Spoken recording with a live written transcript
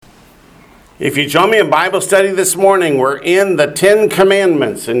If you join me in Bible study this morning, we're in the Ten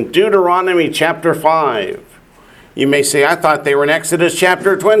Commandments in Deuteronomy chapter 5. You may say, I thought they were in Exodus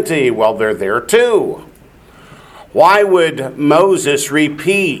chapter 20. Well, they're there too. Why would Moses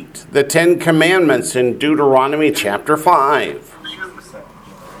repeat the Ten Commandments in Deuteronomy chapter 5?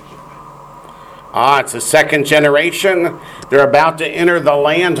 It's the second generation. They're about to enter the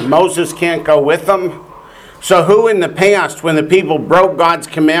land. Moses can't go with them. So who in the past, when the people broke God's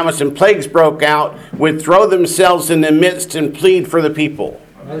commandments and plagues broke out, would throw themselves in the midst and plead for the people?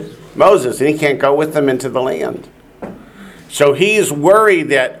 Moses, and he can't go with them into the land. So he's worried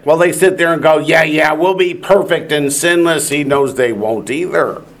that, well, they sit there and go, yeah, we'll be perfect and sinless. He knows they won't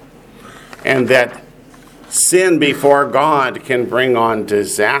either. And that sin before God can bring on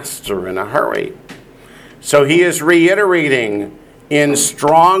disaster in a hurry. So he is reiterating in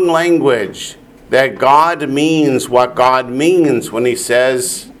strong language that God means what God means when he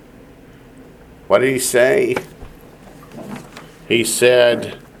says, what did he say? He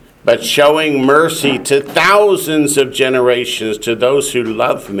said, but showing mercy to thousands of generations to those who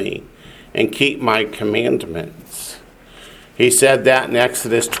love me and keep my commandments. He said that in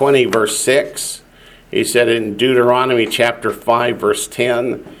Exodus 20, verse 6. He said it in Deuteronomy chapter 5, verse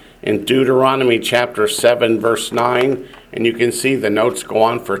 10. In Deuteronomy chapter 7, verse 9. And you can see the notes go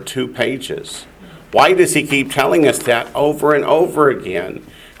on for 2 pages. Why does he keep telling us that over and over again?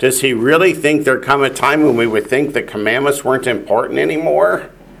 Does he really think there'd come a time when we would think the commandments weren't important anymore?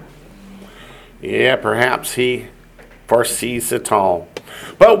 Yeah, perhaps he foresees it all.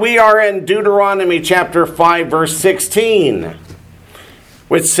 But we are in Deuteronomy chapter 5, verse 16,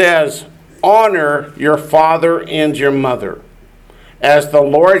 which says, honor your father and your mother, as the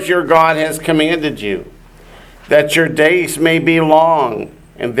Lord your God has commanded you, that your days may be long,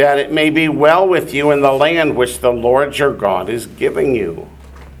 and that it may be well with you in the land which the Lord your God is giving you.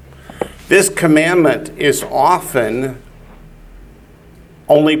 This commandment is often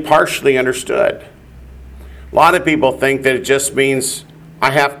only partially understood. A lot of people think that it just means I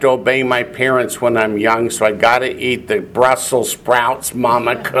have to obey my parents when I'm young, so I got to eat the Brussels sprouts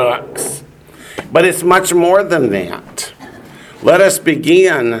Mama cooks. But it's much more than that. Let us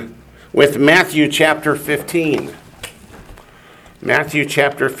begin with Matthew chapter 15. Matthew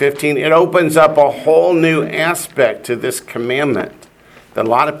chapter 15, it opens up a whole new aspect to this commandment that a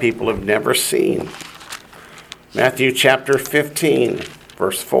lot of people have never seen. Matthew chapter 15,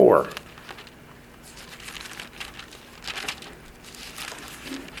 verse 4.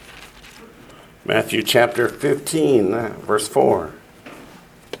 Matthew chapter 15, verse 4.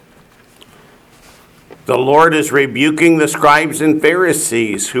 The Lord is rebuking the scribes and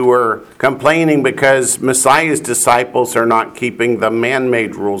Pharisees who are complaining because Messiah's disciples are not keeping the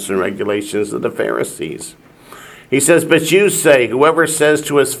man-made rules and regulations of the Pharisees. He says, but you say, whoever says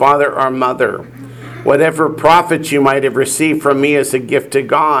to his father or mother, whatever profit you might have received from me as a gift to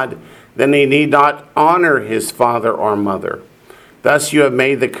God, then he need not honor his father or mother. Thus you have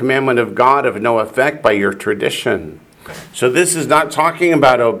made the commandment of God of no effect by your tradition. So this is not talking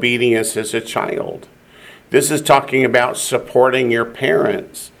about obedience as a child. This is talking about supporting your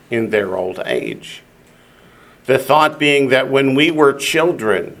parents in their old age. The thought being that when we were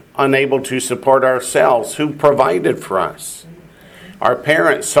children, unable to support ourselves, who provided for us? Our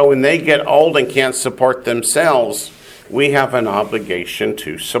parents. So when they get old and can't support themselves, we have an obligation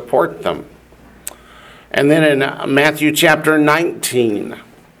to support them. And then in Matthew chapter 19,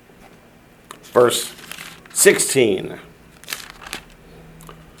 verse 16.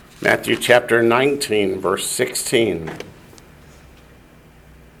 Matthew chapter 19, verse 16.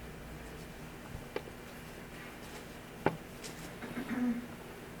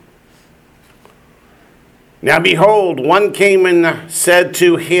 Now behold, one came and said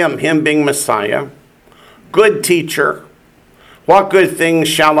to him being Messiah, good teacher, what good things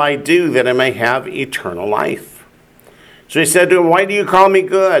shall I do that I may have eternal life? So he said to him, why do you call me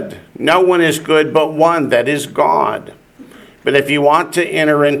good? No one is good but one, that is God. But if you want to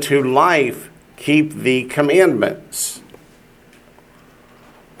enter into life, keep the commandments.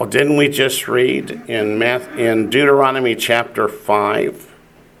 Well, didn't we just read in Deuteronomy chapter 5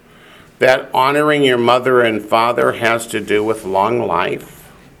 that honoring your mother and father has to do with long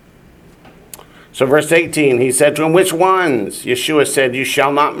life? So verse 18, he said to him, which ones? Yeshua said, you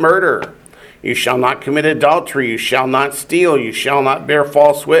shall not murder. You shall not commit adultery. You shall not steal. You shall not bear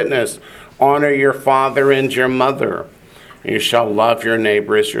false witness. Honor your father and your mother. You shall love your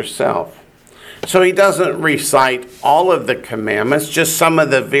neighbor as yourself. So he doesn't recite all of the commandments, just some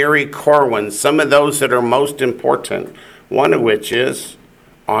of the very core ones, some of those that are most important, one of which is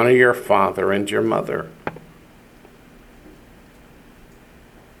honor your father and your mother.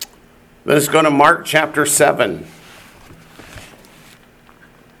 Let's go to Mark chapter 7.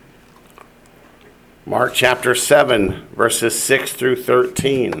 Mark chapter 7, verses 6 through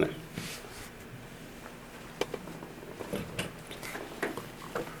 13.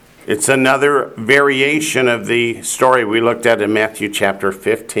 It's another variation of the story we looked at in Matthew chapter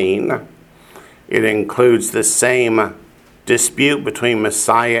 15. It includes the same dispute between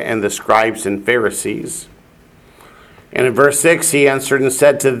Messiah and the scribes and Pharisees. And in verse 6, he answered and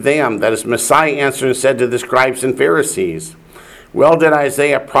said to them, that is, Messiah answered and said to the scribes and Pharisees, well did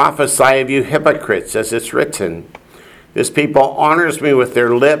Isaiah prophesy of you hypocrites, as it's written, this people honors me with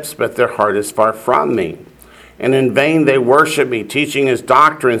their lips, but their heart is far from me. And in vain they worship me, teaching as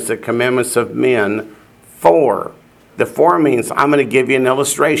doctrines the commandments of men. The for means I'm going to give you an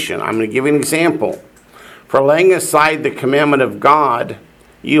illustration. I'm going to give you an example. For laying aside the commandment of God,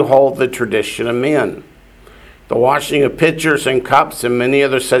 you hold the tradition of men. The washing of pitchers and cups and many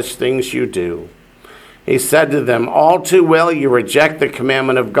other such things you do. He said to them, all too well you reject the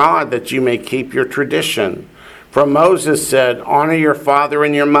commandment of God that you may keep your tradition. For Moses said, honor your father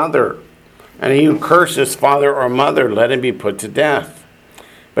and your mother. And he who curses father or mother, let him be put to death.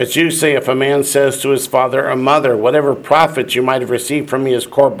 But you say, if a man says to his father or mother, whatever profit you might have received from me is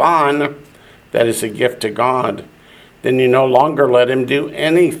korban, that is a gift to God, then you no longer let him do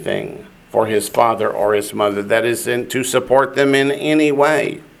anything for his father or his mother, that is, to support them in any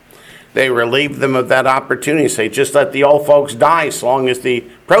way. They relieve them of that opportunity. Say, just let the old folks die so long as the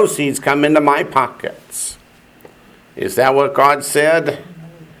proceeds come into my pockets. Is that what God said?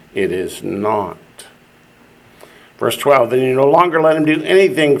 It is not. Verse 12, then you no longer let him do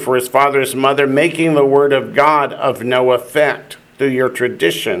anything for his father or his mother, making the word of God of no effect through your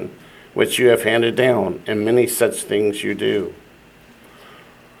tradition, which you have handed down, and many such things you do.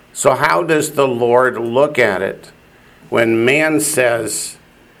 So how does the Lord look at it when man says,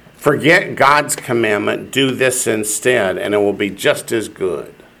 forget God's commandment, do this instead, and it will be just as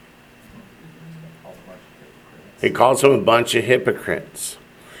good? He calls them a bunch of hypocrites.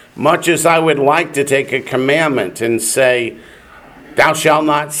 Much as I would like to take a commandment and say, thou shalt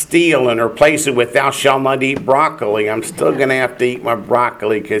not steal, and replace it with thou shalt not eat broccoli, I'm still going to have to eat my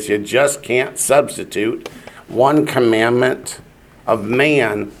broccoli because you just can't substitute one commandment of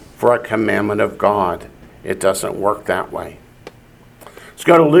man for a commandment of God. It doesn't work that way. Let's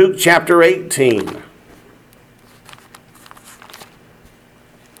go to Luke chapter 18.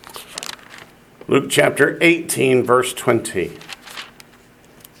 Luke chapter 18, verse 20.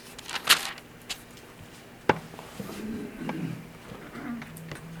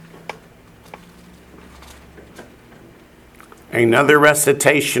 Another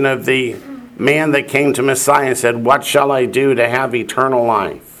recitation of the man that came to Messiah and said, what shall I do to have eternal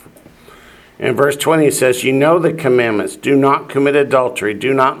life? In verse 20 it says, you know the commandments. Do not commit adultery.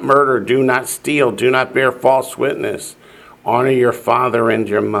 Do not murder. Do not steal. Do not bear false witness. Honor your father and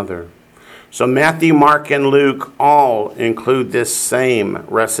your mother. So Matthew, Mark, and Luke all include this same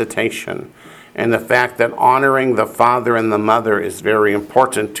recitation. And the fact that honoring the father and the mother is very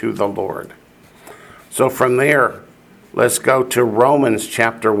important to the Lord. So from there, let's go to Romans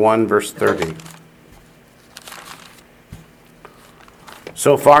chapter 1, verse 30.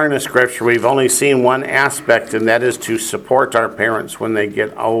 So far in the scripture, we've only seen one aspect, and that is to support our parents when they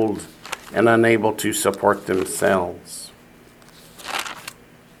get old and unable to support themselves.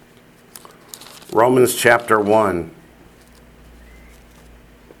 Romans chapter 1.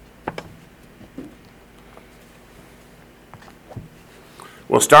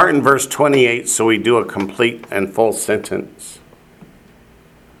 We'll start in verse 28 so we do a complete and full sentence.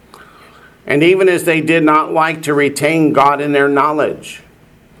 And even as they did not like to retain God in their knowledge,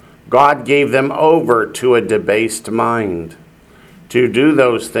 God gave them over to a debased mind to do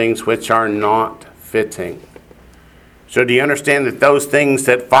those things which are not fitting. So do you understand that those things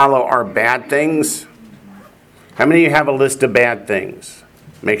that follow are bad things? How many of you have a list of bad things?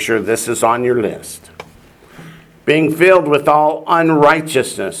 Make sure this is on your list. Being filled with all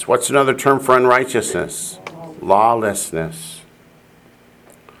unrighteousness. What's another term for unrighteousness? Lawlessness.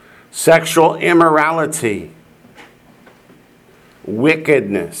 Sexual immorality.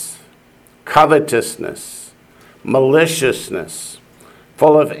 Wickedness. Covetousness. Maliciousness.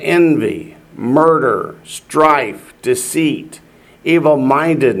 Full of envy, murder, strife, deceit,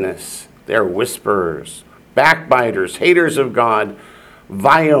 evil-mindedness. They're whisperers, backbiters, haters of God,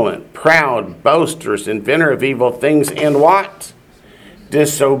 violent, proud, boasters, inventor of evil things, and what?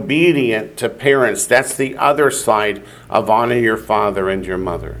 Disobedient to parents. That's the other side of honor your father and your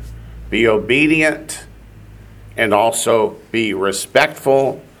mother. Be obedient and also be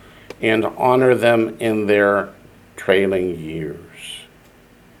respectful and honor them in their trailing years.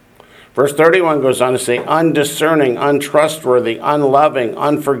 Verse 31 goes on to say, undiscerning, untrustworthy, unloving,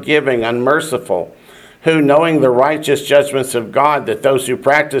 unforgiving, unmerciful, who, knowing the righteous judgments of God, that those who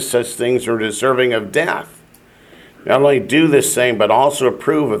practice such things are deserving of death, not only do the same, but also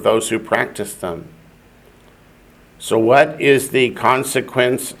approve of those who practice them. So what is the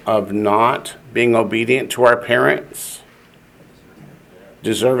consequence of not being obedient to our parents?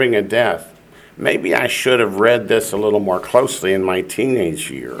 Deserving of death. Maybe I should have read this a little more closely in my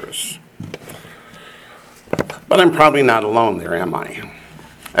teenage years. But I'm probably not alone there, am I?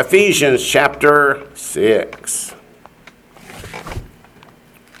 Ephesians chapter 6.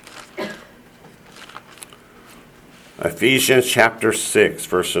 Ephesians chapter 6,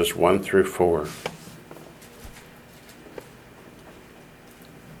 verses 1 through 4.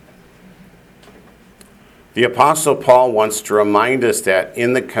 The Apostle Paul wants to remind us that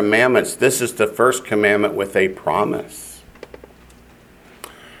in the commandments, this is the first commandment with a promise.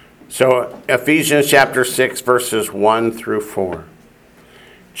 So, Ephesians chapter 6, verses 1 through 4.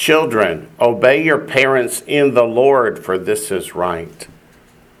 Children, obey your parents in the Lord, for this is right.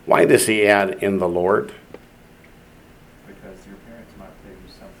 Why does he add in the Lord? Because your parents might tell you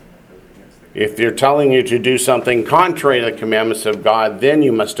something that goes against the If they're telling you to do something contrary to the commandments of God, then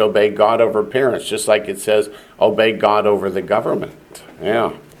you must obey God over parents, just like it says, obey God over the government.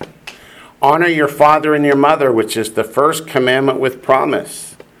 Yeah. Honor your father and your mother, which is the first commandment with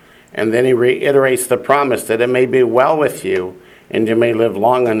promise. And then he reiterates the promise that it may be well with you and you may live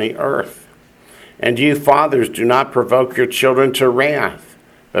long on the earth. And you fathers, do not provoke your children to wrath,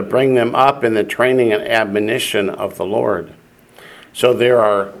 but bring them up in the training and admonition of the Lord. So there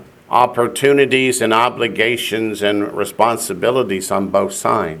are opportunities and obligations and responsibilities on both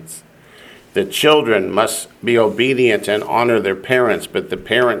sides. The children must be obedient and honor their parents, but the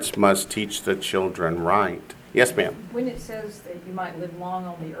parents must teach the children right. Yes, ma'am. When it says that you might live long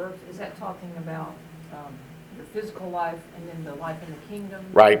on the earth, is that talking about your physical life and then the life in the kingdom?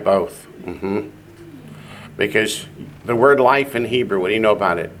 Right, both. Because the word life in Hebrew, what do you know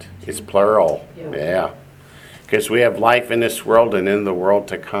about it? It's plural. Yeah. Because we have life in this world and in the world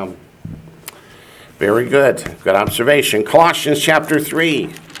to come. Very good. Good observation. Colossians chapter 3. You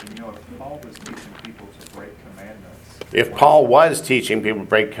know, if Paul was teaching people to break commandments. If Paul was teaching people to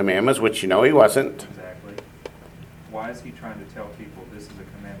break commandments, which you know he wasn't. Exactly. Why is he trying to tell people this is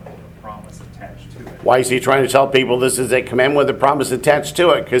a commandment with a promise attached to it? Why is he trying to tell people this is a commandment with a promise attached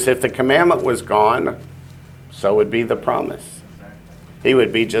to it? Because if the commandment was gone, so would be the promise. Exactly. He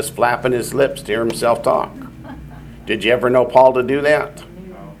would be just flapping his lips to hear himself talk. Did you ever know Paul to do that?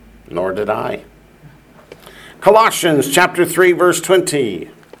 No. Nor did I. Colossians chapter 3, verse 20.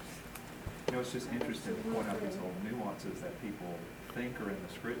 You know, it's just interesting to point out these little nuances that people think are in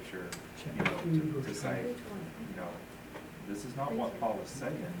the scripture, you know, to say, you know, this is not what Paul is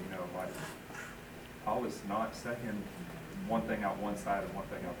saying, you know, like, Paul is not saying one thing out one side and one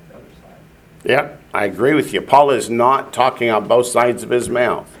thing out the other side. Yeah, I agree with you. Paul is not talking on both sides of his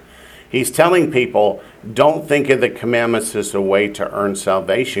mouth. He's telling people, don't think of the commandments as a way to earn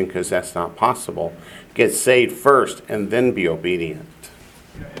salvation, because that's not possible. Get saved first and then be obedient.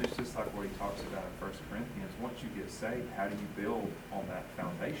 You know, and it's just like what he talks about in 1 Corinthians. Once you get saved, how do you build on that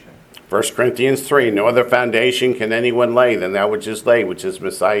foundation? 1 Corinthians 3, no other foundation can anyone lay than that which is laid, which is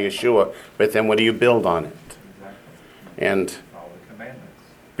Messiah Yeshua. But then what do you build on it? Exactly. And Follow the commandments.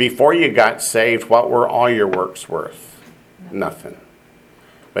 before you got saved, what were all your works worth? Nothing.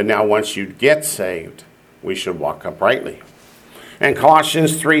 But now once you get saved, we should walk uprightly. And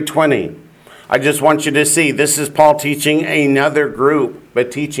Colossians 3:20, I just want you to see, this is Paul teaching another group,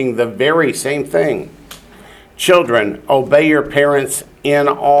 but teaching the very same thing. Children, obey your parents in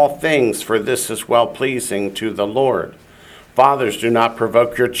all things, for this is well-pleasing to the Lord. Fathers, do not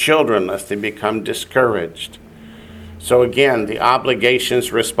provoke your children, lest they become discouraged. So again, the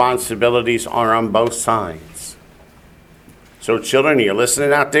obligations, responsibilities are on both sides. So children, you're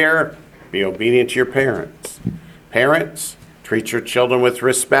listening out there, be obedient to your parents. Parents, treat your children with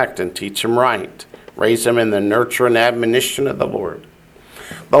respect and teach them right. Raise them in the nurture and admonition of the Lord.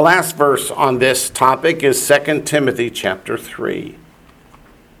 The last verse on this topic is 2 Timothy chapter 3.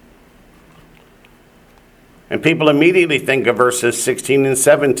 And people immediately think of verses 16 and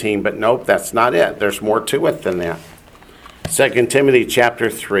 17, but nope, that's not it. There's more to it than that. 2 Timothy chapter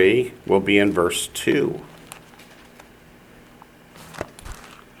 3 will be in verse 2.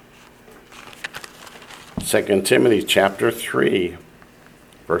 Second Timothy chapter 3,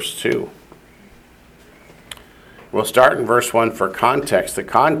 verse 2. We'll start in verse 1 for context. The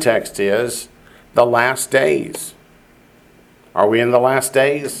context is the last days. Are we in the last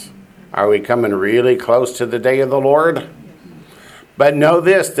days? Are we coming really close to the day of the Lord? But know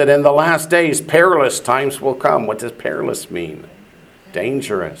this, that in the last days perilous times will come. What does perilous mean?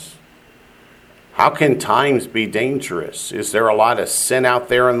 Dangerous. How can times be dangerous? Is there a lot of sin out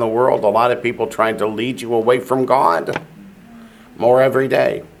there in the world? A lot of people trying to lead you away from God? More every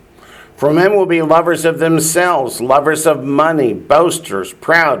day. For men will be lovers of themselves, lovers of money, boasters,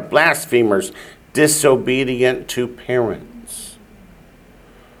 proud, blasphemers, disobedient to parents.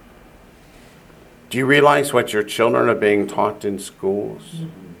 Do you realize what your children are being taught in schools?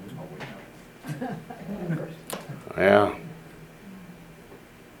 Yeah.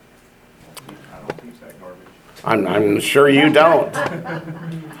 I don't teach that garbage. I'm sure you don't.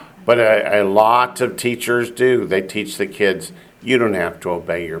 But a lot of teachers do. They teach the kids, you don't have to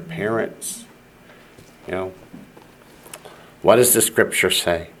obey your parents. You know. What does the scripture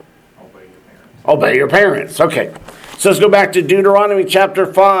say? Obey your parents. Obey your parents. Okay. So let's go back to Deuteronomy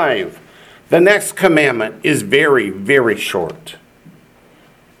chapter 5. The next commandment is very, very short.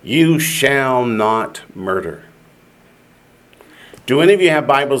 You shall not murder. Do any of you have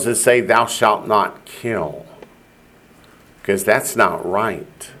Bibles that say, thou shalt not kill? Because that's not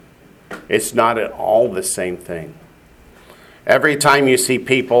right. It's not at all the same thing. Every time you see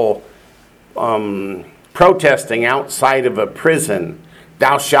people protesting outside of a prison,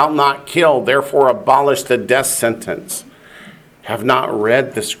 thou shalt not kill, therefore abolish the death sentence, have not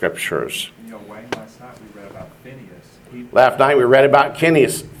read the scriptures. You know, Wayne, last night we read about Phineas. Last night we read about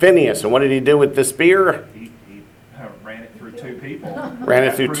Phineas, and what did he do with the spear? He ran it through two people. Ran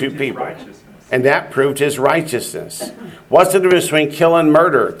it That through proved two his people. righteousness. And that proved his righteousness. What's the difference between kill and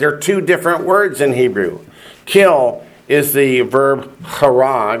murder? They're two different words in Hebrew. Kill is the verb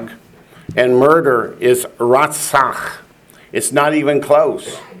harag, and murder is ratzach. It's not even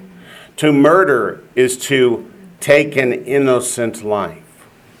close. To murder is to take an innocent life.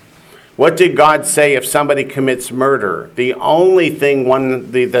 What did God say if somebody commits murder? The only thing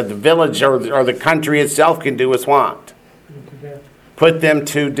the village or the country itself can do is what? Put them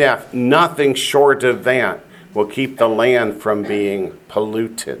to death. Nothing short of that will keep the land from being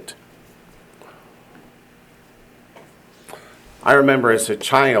polluted. I remember as a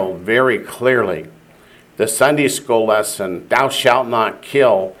child very clearly the Sunday school lesson, thou shalt not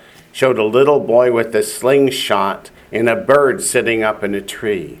kill, showed a little boy with a slingshot and a bird sitting up in a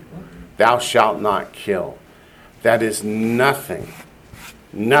tree. Thou shalt not kill. That is nothing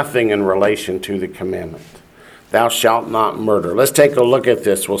in relation to the commandment. Thou shalt not murder. Let's take a look at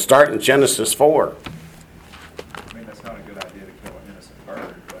this. We'll start in Genesis 4. I mean, that's not a good idea to kill an innocent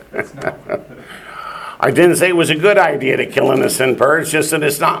bird, but that's not. I didn't say it was a good idea to kill innocent birds, just that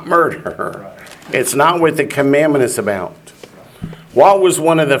it's not murder. Right. It's not what the commandment is about. What was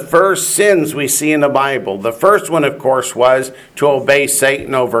one of the first sins we see in the Bible? The first one, of course, was to obey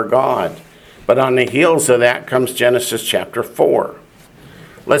Satan over God. But on the heels of that comes Genesis chapter 4.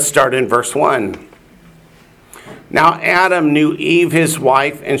 Let's start in verse 1. Now Adam knew Eve his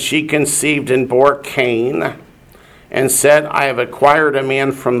wife, and she conceived and bore Cain, and said, I have acquired a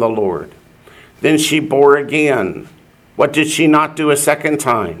man from the Lord. Then she bore again. What did she not do a second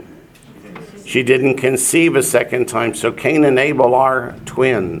time? She didn't conceive a second time, so Cain and Abel are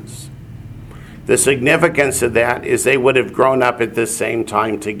twins. The significance of that is they would have grown up at the same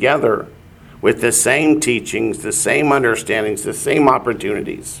time together, with the same teachings, the same understandings, the same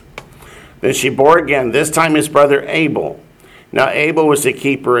opportunities. Then she bore again, this time his brother Abel. Now Abel was the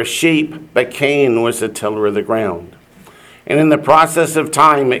keeper of sheep, but Cain was the tiller of the ground. And in the process of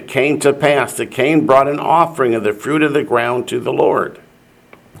time it came to pass that Cain brought an offering of the fruit of the ground to the Lord.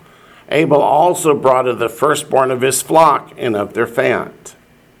 Abel also brought of the firstborn of his flock and of their fat.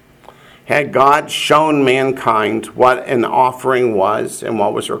 Had God shown mankind what an offering was and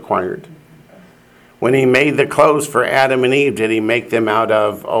what was required? When he made the clothes for Adam and Eve, did he make them out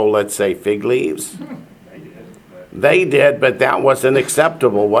of, let's say, fig leaves? They did, but that wasn't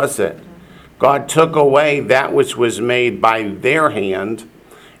acceptable, was it? God took away that which was made by their hand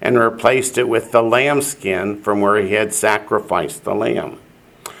and replaced it with the lambskin from where he had sacrificed the lamb.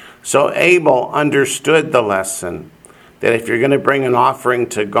 So Abel understood the lesson that if you're going to bring an offering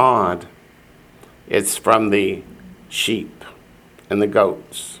to God, it's from the sheep and the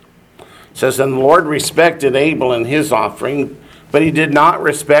goats. It says, and the Lord respected Abel and his offering, but he did not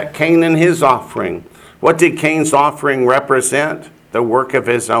respect Cain and his offering. What did Cain's offering represent? The work of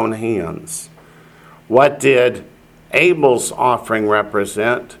his own hands. What did Abel's offering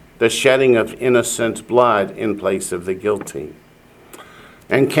represent? The shedding of innocent blood in place of the guilty.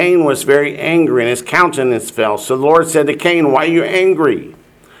 And Cain was very angry, and his countenance fell. So the Lord said to Cain, why are you angry?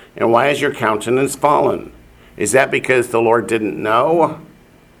 And why has your countenance fallen? Is that because the Lord didn't know?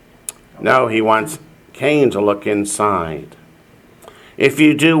 No, he wants Cain to look inside. If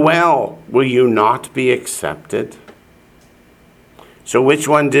you do well, will you not be accepted? So which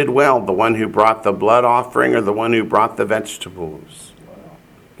one did well? The one who brought the blood offering or the one who brought the vegetables?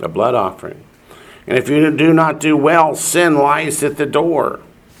 The blood offering. And if you do not do well, sin lies at the door,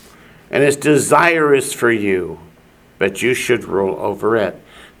 and its desire is for you, but you should rule over it.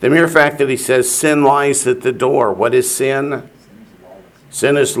 The mere fact that he says sin lies at the door. What is sin?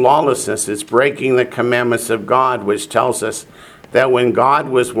 Sin is lawlessness. It's breaking the commandments of God, which tells us that when God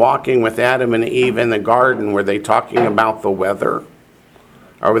was walking with Adam and Eve in the garden, were they talking about the weather?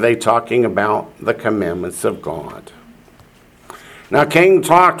 Or were they talking about the commandments of God? Now Cain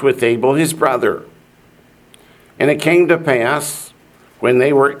talked with Abel, his brother. And it came to pass, when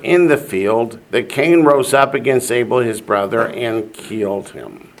they were in the field, that Cain rose up against Abel, his brother, and killed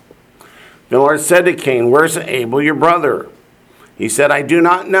him. The Lord said to Cain, "Where's Abel, your brother?" He said, "I do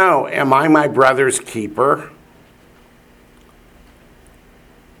not know. Am I my brother's keeper?"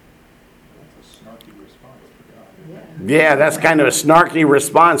 That's a snarky response for God. Yeah, that's kind of a snarky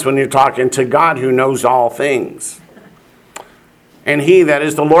response when you're talking to God who knows all things. And he, that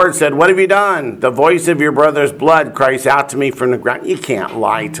is the Lord, said, "What have you done? The voice of your brother's blood cries out to me from the ground." You can't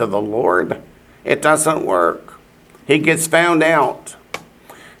lie to the Lord. It doesn't work. He gets found out.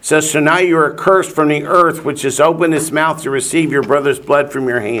 It says, "So now you are cursed from the earth, which has opened its mouth to receive your brother's blood from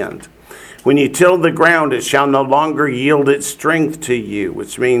your hand. When you till the ground, it shall no longer yield its strength to you,"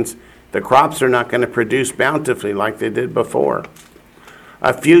 which means the crops are not going to produce bountifully like they did before.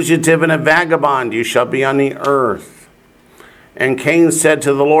 "A fugitive and a vagabond you shall be on the earth." And Cain said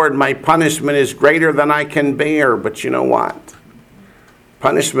to the Lord, "My punishment is greater than I can bear." But you know what?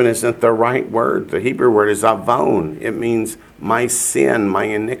 Punishment isn't the right word. The Hebrew word is avon. It means my sin, my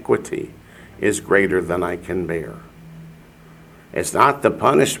iniquity is greater than I can bear. It's not the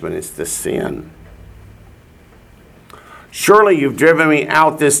punishment, it's the sin. "Surely you've driven me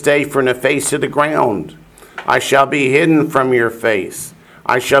out this day from the face of the ground. I shall be hidden from your face.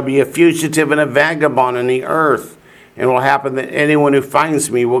 I shall be a fugitive and a vagabond in the earth. And it will happen that anyone who finds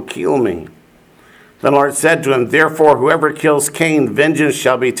me will kill me." The Lord said to him, "Therefore, whoever kills Cain, vengeance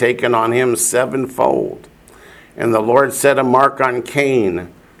shall be taken on him sevenfold." And the Lord set a mark on Cain,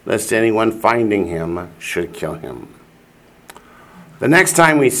 lest anyone finding him should kill him. The next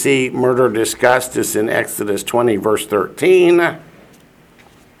time we see murder discussed is in Exodus 20, verse 13.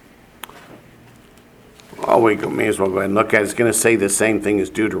 Oh, we may as well go ahead and look at it. It's going to say the same thing as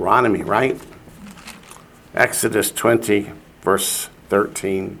Deuteronomy, right? Exodus 20, verse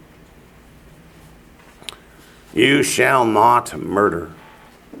 13. "You shall not murder."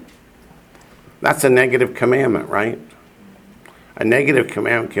 That's a negative commandment, right? A negative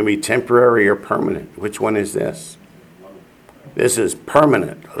commandment can be temporary or permanent. Which one is this? This is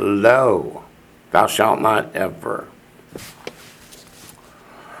permanent. Lo, thou shalt not ever.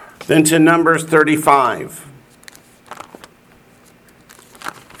 Then to Numbers 35.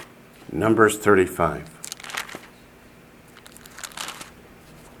 Numbers 35.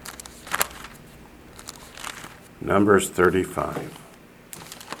 Numbers 35.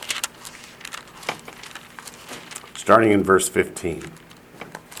 Starting in verse 15.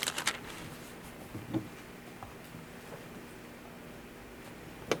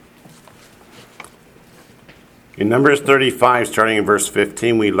 In Numbers 35, starting in verse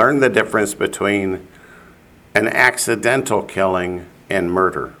 15, we learn the difference between an accidental killing and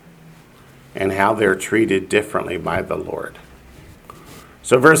murder, and how they're treated differently by the Lord.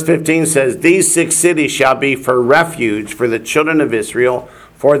 So verse 15 says, "These 6 cities shall be for refuge for the children of Israel,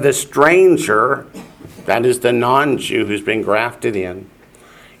 for the stranger," that is the non-Jew who's been grafted in,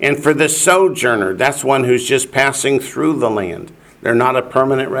 "and for the sojourner," that's one who's just passing through the land. They're not a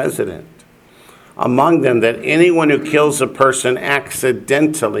permanent resident. "Among them, that anyone who kills a person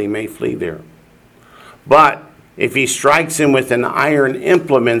accidentally may flee there. But if he strikes him with an iron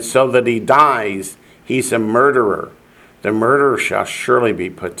implement so that he dies, he's a murderer. The murderer shall surely be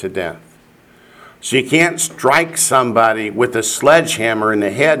put to death." So you can't strike somebody with a sledgehammer in the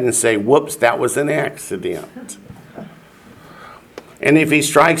head and say, "Whoops, that was an accident." And if he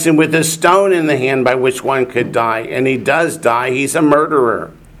strikes him with a stone in the hand by which one could die, and he does die, he's a murderer.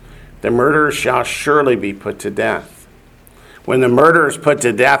 The murderer shall surely be put to death. When the murderer is put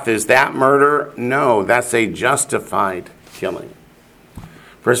to death, is that murder? No, that's a justified killing.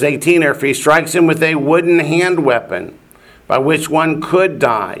 Verse 18, "Or if he strikes him with a wooden hand weapon by which one could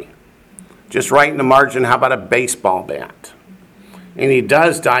die," just write in the margin, how about a baseball bat? "And he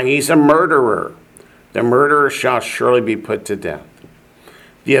does die, he's a murderer. The murderer shall surely be put to death.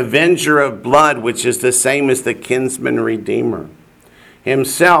 The avenger of blood, which is the same as the kinsman redeemer,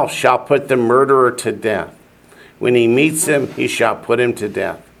 himself shall put the murderer to death. When he meets him, he shall put him to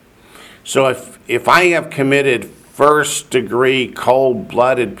death. So if I have committed first-degree,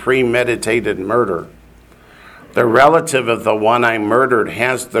 cold-blooded, premeditated murder, the relative of the one I murdered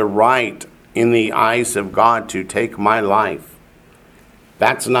has the right in the eyes of God to take my life.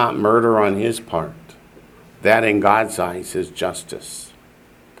 That's not murder on his part. That in God's eyes is justice.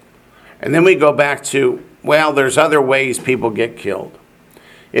 And then we go back to, well, there's other ways people get killed.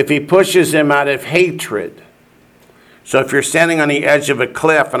 If he pushes him out of hatred. So if you're standing on the edge of a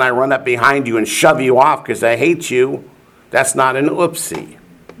cliff and I run up behind you and shove you off because I hate you, that's not an oopsie.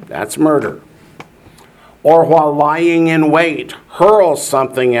 That's murder. Or while lying in wait, hurl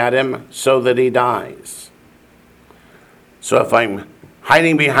something at him so that he dies. So if I'm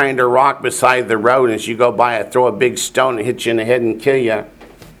hiding behind a rock beside the road and as you go by, I throw a big stone and hit you in the head and kill you,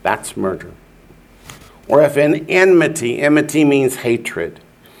 that's murder. Or if in enmity means hatred,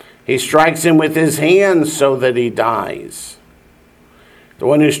 he strikes him with his hands so that he dies. The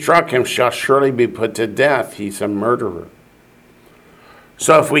one who struck him shall surely be put to death. He's a murderer.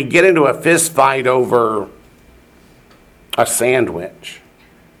 So if we get into a fist fight over a sandwich,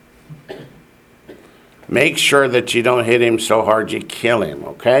 make sure that you don't hit him so hard you kill him,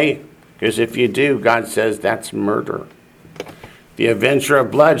 okay? Because if you do, God says that's murder. The avenger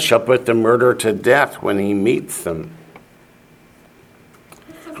of blood shall put the murderer to death when he meets them.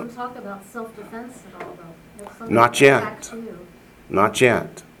 It doesn't talk about self-defense at all, though. If somebody Not yet. attacks you. Not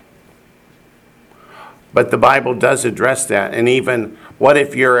yet. But the Bible does address that. And even, what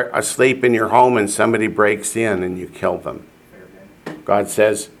if you're asleep in your home and somebody breaks in and you kill them? God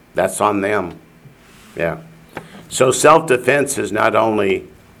says that's on them. Yeah. So self-defense is not only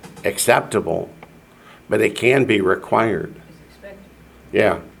acceptable, but it can be required. It's expected.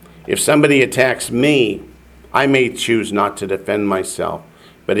 Yeah. If somebody attacks me, I may choose not to defend myself.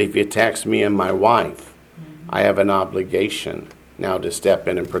 But if he attacks me and my wife, I have an obligation now to step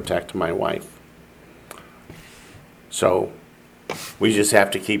in and protect my wife. So we just have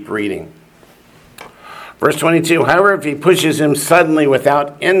to keep reading. Verse 22, however, if he pushes him suddenly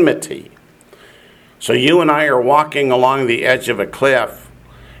without enmity. So you and I are walking along the edge of a cliff,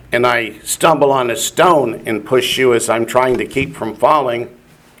 and I stumble on a stone and push you as I'm trying to keep from falling.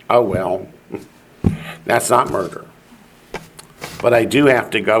 Oh, well, that's not murder. But I do have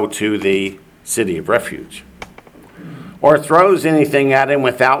to go to the city of refuge. Or throws anything at him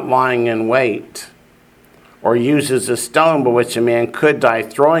without lying in wait. Or uses a stone by which a man could die,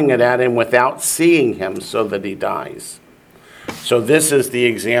 throwing it at him without seeing him so that he dies. So this is the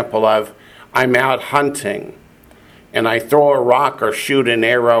example of, I'm out hunting, and I throw a rock or shoot an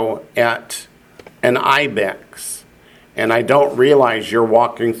arrow at an ibex, and I don't realize you're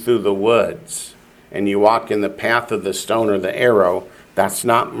walking through the woods, and you walk in the path of the stone or the arrow. That's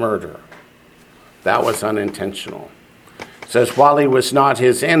not murder. That was unintentional. It says, while he was not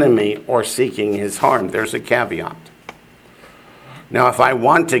his enemy or seeking his harm. There's a caveat. Now, if I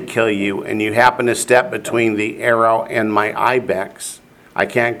want to kill you and you happen to step between the arrow and my ibex, I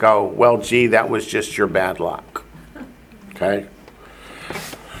can't go, well, gee, that was just your bad luck. Okay?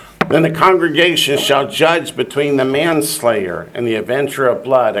 Then the congregation shall judge between the manslayer and the avenger of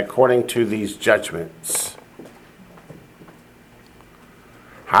blood according to these judgments.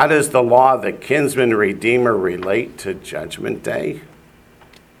 How does the law of the kinsman redeemer relate to Judgment Day?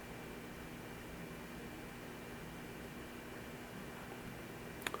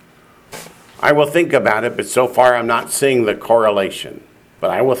 I will think about it, but so far I'm not seeing the correlation. But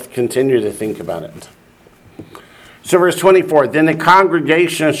I will continue to think about it. So verse 24, then the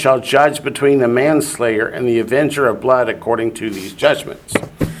congregation shall judge between the manslayer and the avenger of blood according to these judgments.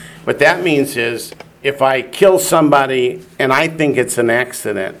 What that means is, if I kill somebody and I think it's an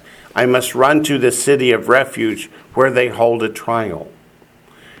accident, I must run to the city of refuge where they hold a trial.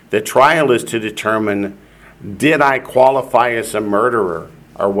 The trial is to determine, did I qualify as a murderer,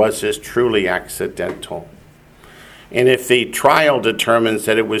 or was this truly accidental? And if the trial determines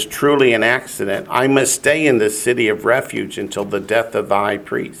that it was truly an accident, I must stay in the city of refuge until the death of the high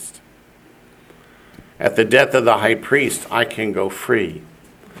priest. At the death of the high priest, I can go free.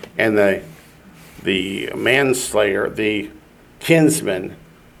 And the manslayer, the kinsman,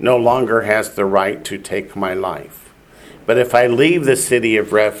 no longer has the right to take my life. But if I leave the city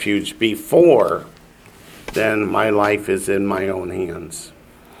of refuge before, then my life is in my own hands.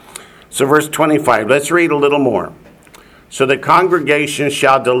 So verse 25, let's read a little more. So the congregation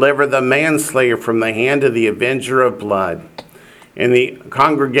shall deliver the manslayer from the hand of the avenger of blood, and the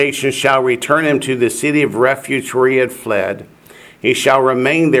congregation shall return him to the city of refuge where he had fled. He shall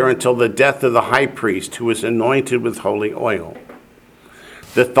remain there until the death of the high priest, who is anointed with holy oil.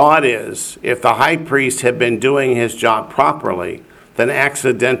 The thought is, if the high priest had been doing his job properly, then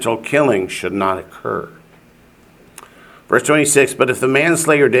accidental killing should not occur. Verse 26, but if the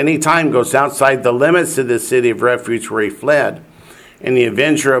manslayer at any time goes outside the limits of the city of refuge where he fled, and the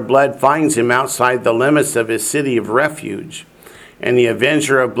avenger of blood finds him outside the limits of his city of refuge, and the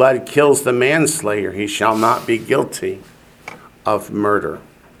avenger of blood kills the manslayer, he shall not be guilty of murder,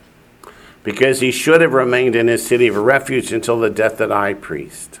 because he should have remained in his city of refuge until the death of the high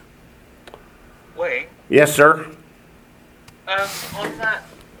priest. Wayne, Yes, sir? on that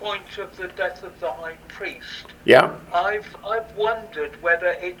point of the death of the high priest, Yeah? I've wondered whether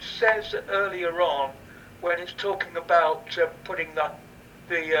it says earlier on, when it's talking about putting the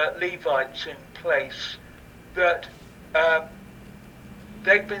Levites in place, that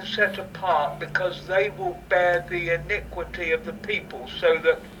they've been set apart because they will bear the iniquity of the people,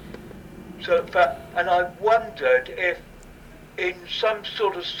 and I wondered if, in some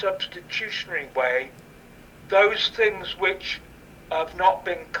sort of substitutionary way, those things which have not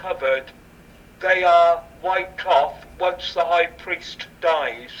been covered, they are wiped off once the high priest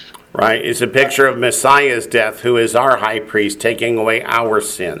dies. Right. It's a picture of Messiah's death, who is our high priest, taking away our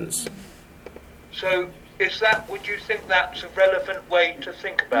sins. So, would you think that's a relevant way to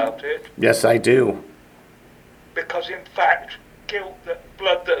think about it? Yes, I do. Because in fact,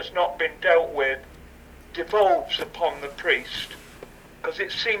 blood that has not been dealt with devolves upon the priest. Because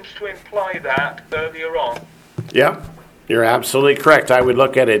it seems to imply that earlier on. Yeah, you're absolutely correct. I would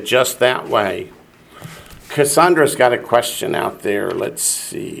look at it just that way. Cassandra's got a question out there. Let's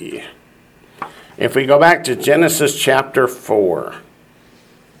see. If we go back to Genesis chapter 4.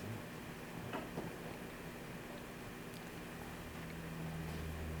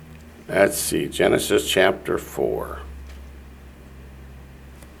 Let's see, Genesis chapter 4.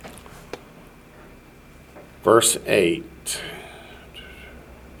 Verse 8.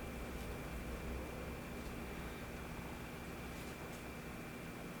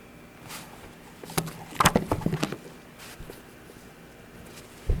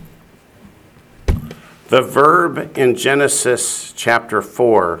 The verb in Genesis chapter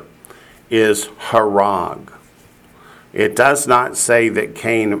 4 is harag. It does not say that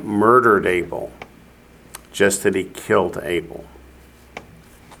Cain murdered Abel, just that he killed Abel.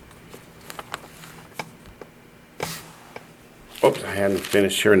 Oops, I hadn't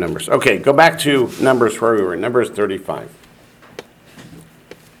finished here in Numbers. Okay, go back to Numbers where we were, Numbers 35.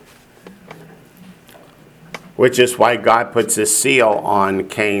 Which is why God puts a seal on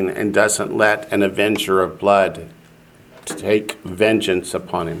Cain and doesn't let an avenger of blood take vengeance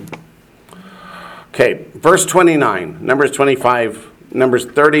upon him. Okay, verse 29, Numbers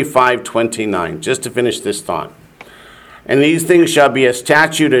 35, 29, just to finish this thought. And these things shall be a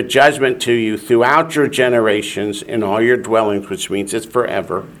statute of judgment to you throughout your generations in all your dwellings, which means it's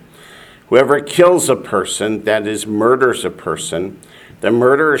forever. Whoever kills a person, that is, murders a person, the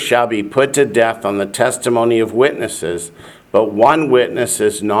murderer shall be put to death on the testimony of witnesses, but one witness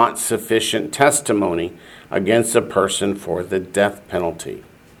is not sufficient testimony against a person for the death penalty.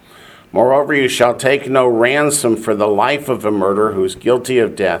 Moreover, you shall take no ransom for the life of a murderer who is guilty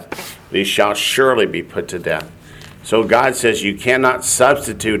of death, but he shall surely be put to death. So God says you cannot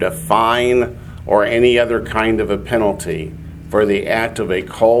substitute a fine or any other kind of a penalty for the act of a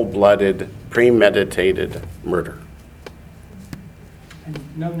cold-blooded, premeditated murder.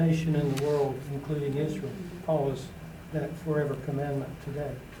 And no nation in the world, including Israel, follows that forever commandment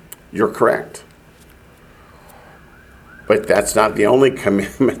today. You're correct. But that's not the only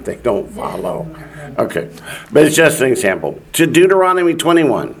commandment they don't follow. Okay. But it's just an example. To Deuteronomy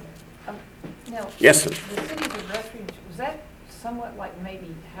 21. Now, Yes, sir. the cities of refuge, was that somewhat like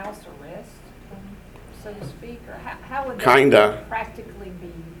maybe house arrest, so to speak? Or how would that Kinda. practically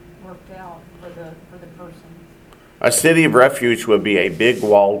be worked out for the person? A city of refuge would be a big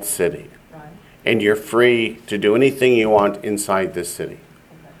walled city. Right? And you're free to do anything you want inside this city.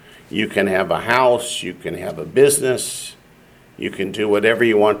 Okay. You can have a house, you can have a business, you can do whatever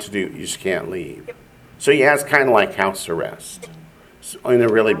you want to do, you just can't leave. So yeah, it's kind of like house arrest in a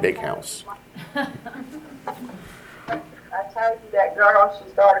really big house. I told you that girl,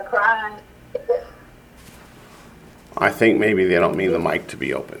 she started crying. I think maybe they don't mean the mic to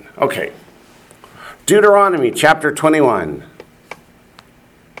be open. Okay. Deuteronomy chapter 21.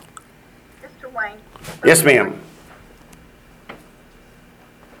 Mr. Wayne. Yes, ma'am.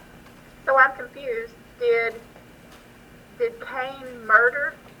 So I'm confused. Did Cain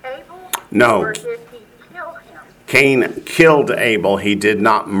murder Abel? No. Or did he kill him? Cain killed Abel. He did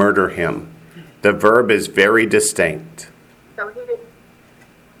not murder him. The verb is very distinct. So he didn't.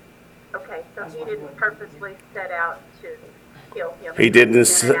 Okay, so he didn't purposely set out to kill him. He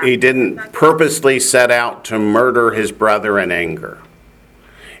didn't purposely set out to murder his brother in anger.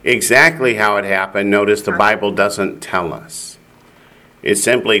 Exactly how it happened, notice the Bible doesn't tell us. It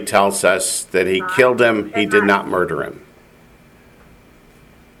simply tells us that he killed him, he did not murder him.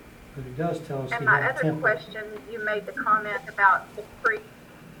 But it does tell us And he my had a other temper. question, you made the comment about the priest.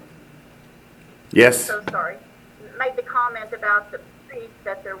 Yes? So sorry. Made the comment about the priest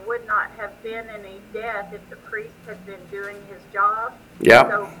that there would not have been any death if the priest had been doing his job. Yep.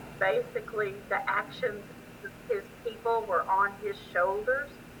 So basically, the actions of his people were on his shoulders.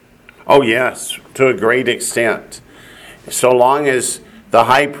 Oh, yes, to a great extent. So long as the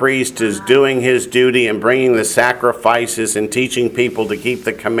high priest is doing his duty and bringing the sacrifices and teaching people to keep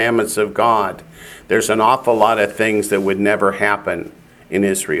the commandments of God, there's an awful lot of things that would never happen in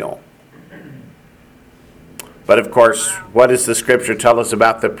Israel. But of course, what does the scripture tell us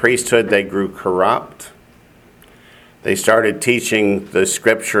about the priesthood? They grew corrupt. They started teaching the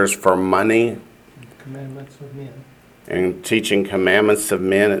scriptures for money Commandments of men. and teaching commandments of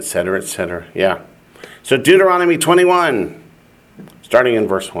men, etc., etc. Yeah. So Deuteronomy 21, starting in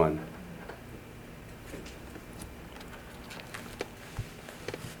verse 1.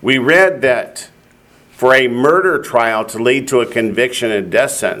 We read that for a murder trial to lead to a conviction and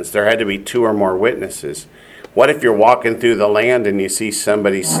death sentence, there had to be 2 or more witnesses. What if you're walking through the land and you see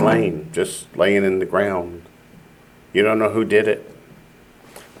somebody slain, just laying in the ground? You don't know who did it.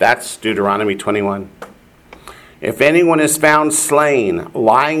 That's Deuteronomy 21. If anyone is found slain,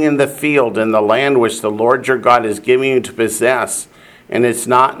 lying in the field in the land which the Lord your God is giving you to possess, and it's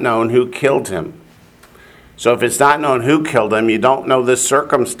not known who killed him. So if it's not known who killed him, you don't know the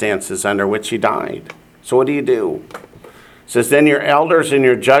circumstances under which he died. So what do? It says, then your elders and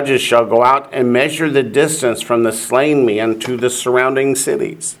your judges shall go out and measure the distance from the slain man to the surrounding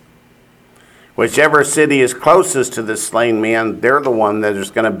cities. Whichever city is closest to the slain man, they're the one that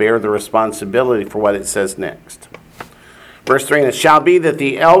is going to bear the responsibility for what it says next. Verse 3, and it shall be that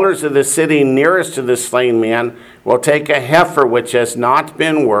the elders of the city nearest to the slain man will take a heifer which has not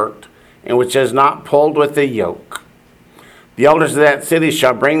been worked and which has not pulled with a yoke. The elders of that city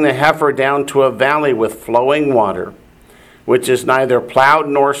shall bring the heifer down to a valley with flowing water, which is neither plowed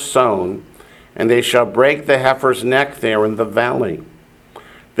nor sown, and they shall break the heifer's neck there in the valley.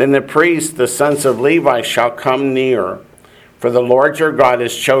 Then the priests, the sons of Levi, shall come near, for the Lord your God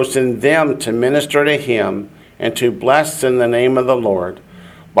has chosen them to minister to him and to bless in the name of the Lord.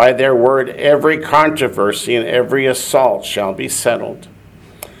 By their word every controversy and every assault shall be settled.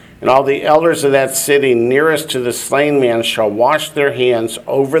 And all the elders of that city nearest to the slain man shall wash their hands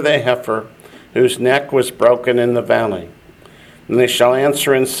over the heifer whose neck was broken in the valley. And they shall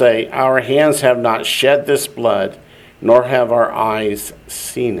answer and say, our hands have not shed this blood, nor have our eyes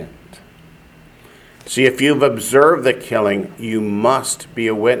seen it. See, if you've observed the killing, you must be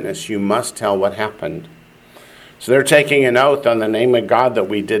a witness. You must tell what happened. So they're taking an oath on the name of God that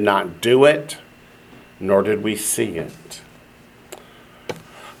we did not do it, nor did we see it.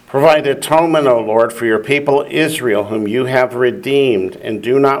 Provide atonement, O Lord, for your people Israel, whom you have redeemed, and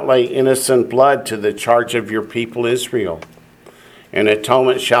do not lay innocent blood to the charge of your people Israel. And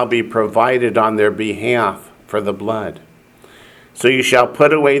atonement shall be provided on their behalf for the blood. So you shall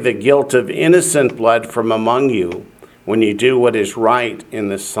put away the guilt of innocent blood from among you when you do what is right in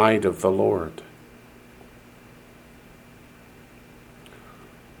the sight of the Lord.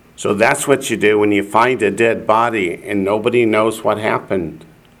 So that's what you do when you find a dead body and nobody knows what happened.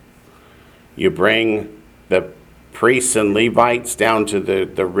 You bring the priests and Levites down to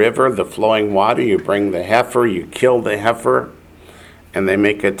the river, the flowing water. You bring the heifer, you kill the heifer, and they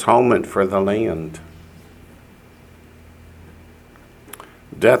make atonement for the land.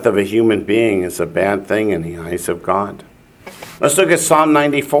 Death of a human being is a bad thing in the eyes of God. Let's look at Psalm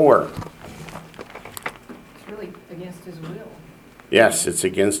 94. It's really against his will. Yes, it's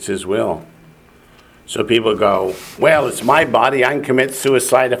against his will. So people go, well, it's my body. I can commit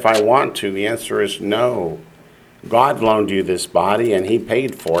suicide if I want to. The answer is no. God loaned you this body, and he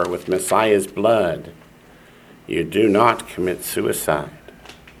paid for it with Messiah's blood. You do not commit suicide.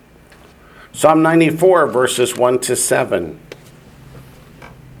 Psalm 94, verses 1 to 7.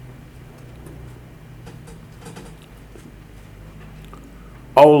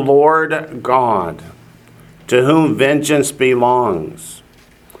 O Lord God, to whom vengeance belongs,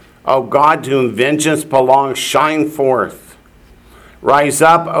 O God, to whom vengeance belongs, shine forth. Rise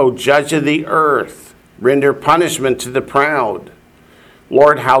up, O judge of the earth. Render punishment to the proud.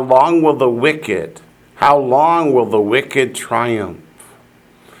 Lord, how long will the wicked triumph?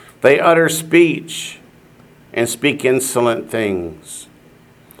 They utter speech and speak insolent things.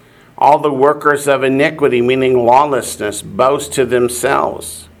 All the workers of iniquity, meaning lawlessness, boast to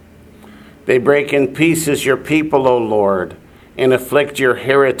themselves. They break in pieces your people, O Lord, and afflict your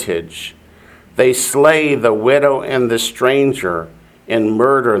heritage. They slay the widow and the stranger and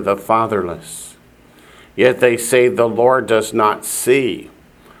murder the fatherless. Yet they say the Lord does not see,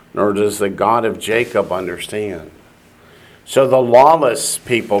 nor does the God of Jacob understand. So the lawless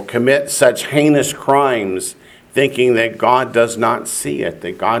people commit such heinous crimes, thinking that God does not see it,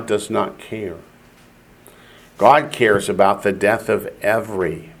 that God does not care. God cares about the death of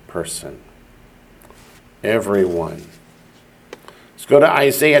every person. Everyone. Let's go to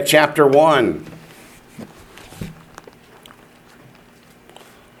Isaiah chapter 1.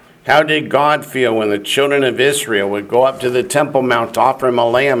 How did God feel when the children of Israel would go up to the Temple Mount to offer him a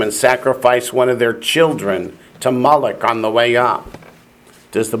lamb and sacrifice one of their children to Moloch on the way up?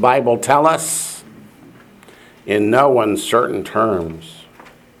 Does the Bible tell us? In no uncertain terms.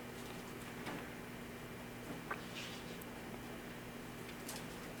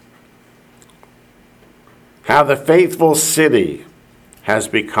 How the faithful city has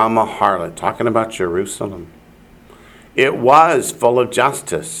become a harlot. Talking about Jerusalem. It was full of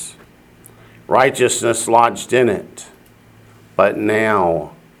justice. Righteousness lodged in it. But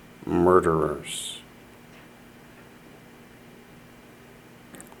now, murderers.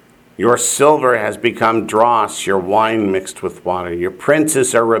 Your silver has become dross, your wine mixed with water. Your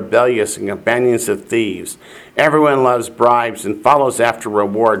princes are rebellious and companions of thieves. Everyone loves bribes and follows after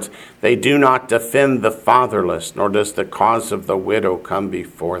rewards. They do not defend the fatherless, nor does the cause of the widow come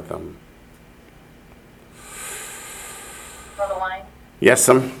before them. Brother Wayne, Yes,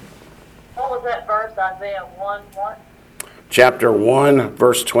 what was that verse, Isaiah 1, what? Chapter 1,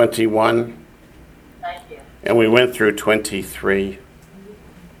 verse 21. Thank you. And we went through 23.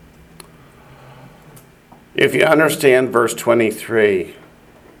 If you understand verse 23,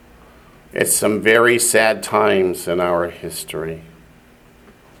 it's some very sad times in our history.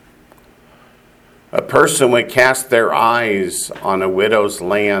 A person would cast their eyes on a widow's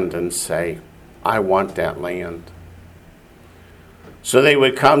land and say, I want that land. So they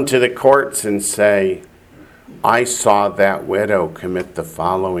would come to the courts and say, I saw that widow commit the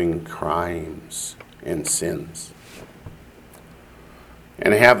following crimes and sins.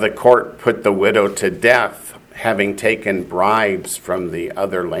 And have the court put the widow to death, having taken bribes from the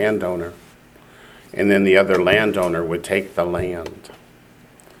other landowner. And then the other landowner would take the land.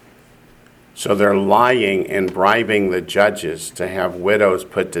 So they're lying and bribing the judges to have widows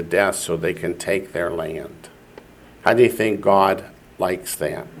put to death so they can take their land. How do you think God likes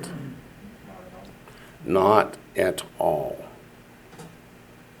that? Not at all.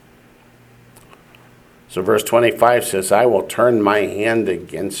 So verse 25 says, I will turn my hand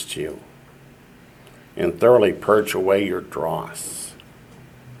against you and thoroughly purge away your dross.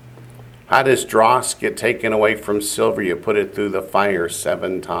 How does dross get taken away from silver? You put it through the fire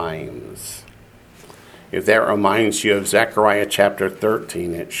 7 times. If that reminds you of Zechariah chapter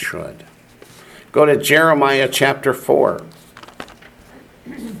 13, it should. Go to Jeremiah chapter 4.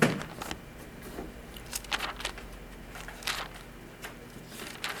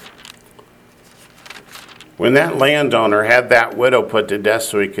 When that landowner had that widow put to death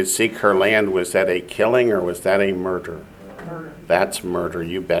so he could seek her land, was that a killing or was that a murder? Murder. That's murder,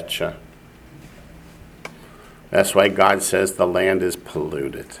 you betcha. That's why God says the land is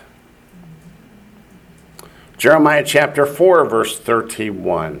polluted. Jeremiah chapter 4, verse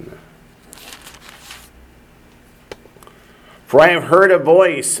 31. For I have heard a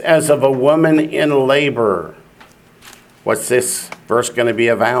voice as of a woman in labor. What's this verse going to be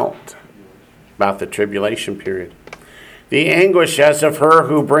about? About the tribulation period. The anguish as of her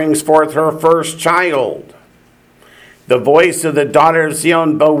who brings forth her first child. The voice of the daughter of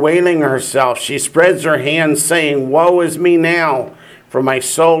Zion bewailing herself. She spreads her hands saying, Woe is me now, for my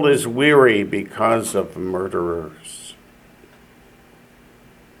soul is weary because of murderers.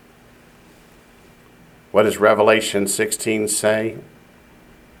 What does Revelation 16 say?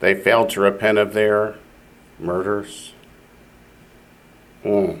 They failed to repent of their murders.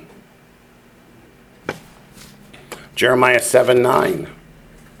 Jeremiah 7:9.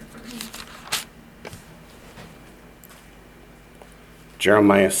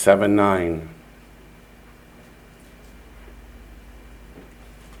 Jeremiah 7:9.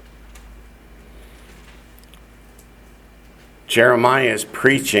 Jeremiah is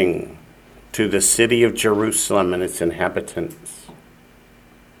preaching to the city of Jerusalem and its inhabitants.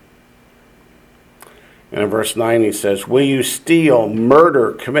 And in verse 9 he says, Will you steal,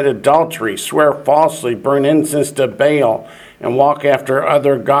 murder, commit adultery, swear falsely, burn incense to Baal, and walk after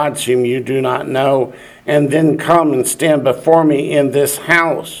other gods whom you do not know, and then come and stand before me in this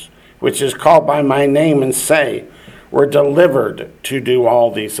house which is called by my name, and say, were delivered to do all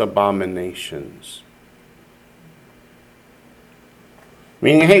these abominations.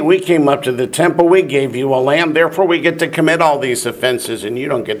 Meaning, hey, we came up to the temple, we gave you a lamb, therefore we get to commit all these offenses, and you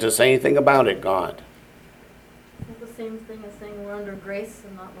don't get to say anything about it, God. Is it the same thing as saying we're under grace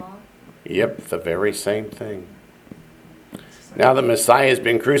and not law? Yep, the very same thing. Now the Messiah has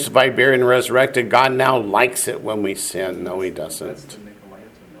been crucified, buried, and resurrected. God now likes it when we sin. No, he doesn't.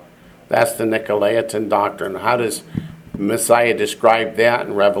 That's the Nicolaitan doctrine. How does Messiah describe that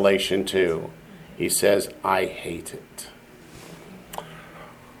in Revelation 2? He says, I hate it.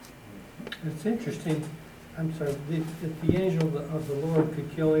 It's interesting, I'm sorry, that the angel of the Lord could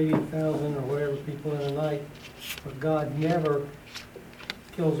kill 80,000 or whatever people in a night, but God never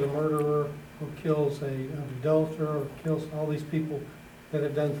kills a murderer or kills an adulterer or kills all these people that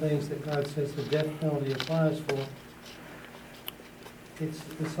have done things that God says the death penalty applies for.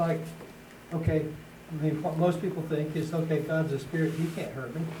 It's like, okay, I mean, what most people think is, okay, God's a spirit, he can't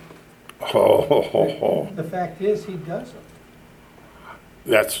hurt me. The fact is, he doesn't.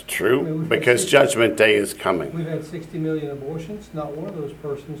 That's true, because Judgment Day is coming. We've had 60 million abortions. Not one of those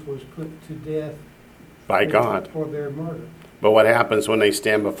persons was put to death by God for their murder. But what happens when they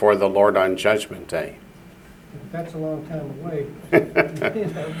stand before the Lord on Judgment Day? That's a long time away.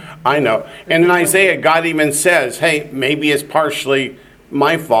 I know. And in Isaiah, God even says, hey, maybe it's partially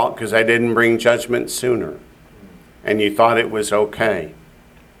my fault because I didn't bring judgment sooner. And you thought it was okay.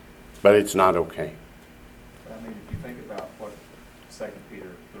 But it's not okay. I mean, if you think about what 2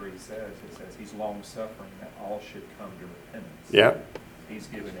 Peter 3 says, it says he's long-suffering that all should come to repentance. Yep. He's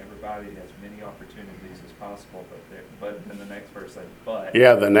given everybody as many opportunities as possible, but then the next verse says, but.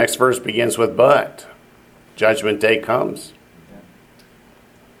 Yeah, the next verse begins with but. Judgment Day comes.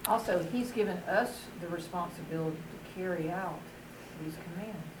 Yeah. Also, he's given us the responsibility to carry out these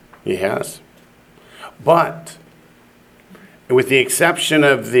commands. He has. But, with the exception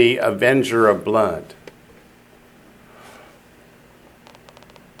of the avenger of blood,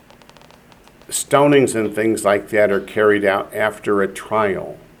 stonings and things like that are carried out after a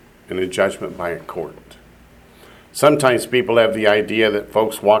trial and a judgment by a court. Sometimes people have the idea that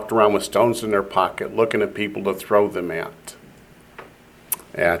folks walked around with stones in their pocket looking at people to throw them at.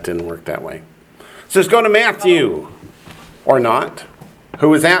 Yeah, it didn't work that way. So let's go to Matthew. Or not. Who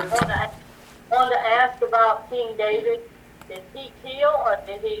was that? I wanted to ask about King David. Did he kill or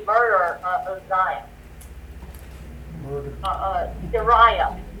did he murder Uzziah? Murder.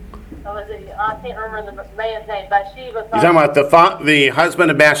 Uriah. I can't remember the man's name. Bathsheba. You're talking about the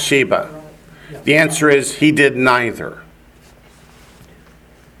husband of Bathsheba. The answer is he did neither.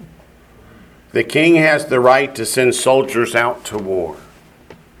 The king has the right to send soldiers out to war.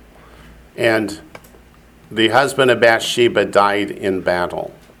 And the husband of Bathsheba died in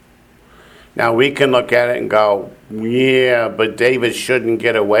battle. Now we can look at it and go, yeah, but David shouldn't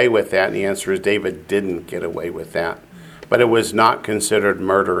get away with that. And the answer is David didn't get away with that. But it was not considered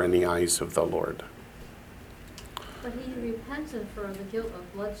murder in the eyes of the Lord. But he repented for the guilt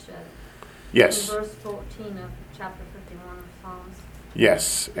of bloodshed. Yes. In verse 14 of chapter 51 of Psalms.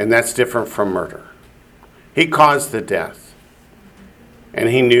 Yes, and that's different from murder. He caused the death. And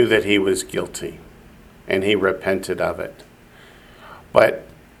he knew that he was guilty. And he repented of it. But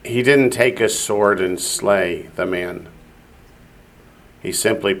he didn't take a sword and slay the man. He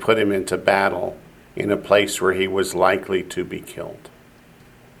simply put him into battle in a place where he was likely to be killed.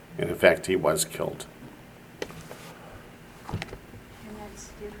 And in fact, he was killed. And that's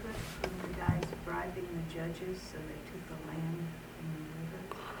different from the guys bribing the judges so they took the land and the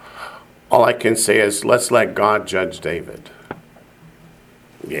river? All I can say is, let's let God judge David.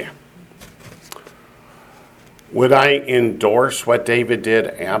 Yeah. Would I endorse what David did?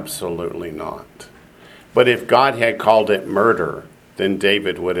 Absolutely not. But if God had called it murder, then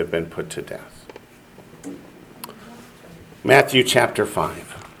David would have been put to death. Matthew chapter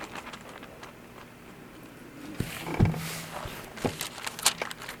 5.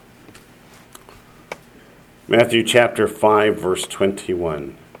 Matthew chapter 5, verse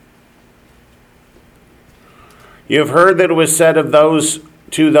 21. You have heard that it was said of those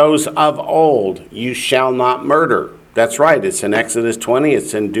to those of old, you shall not murder. That's right. It's in Exodus 20.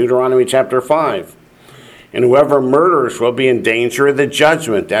 It's in Deuteronomy chapter 5. And whoever murders will be in danger of the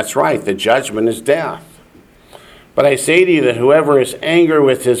judgment. That's right. The judgment is death. But I say to you that whoever is angry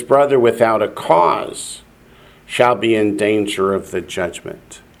with his brother without a cause shall be in danger of the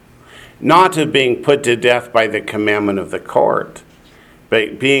judgment. Not of being put to death by the commandment of the court,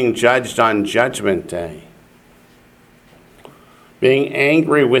 but being judged on judgment day. Being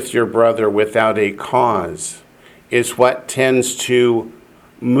angry with your brother without a cause is what tends to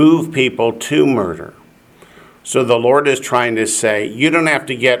move people to murder. So the Lord is trying to say, you don't have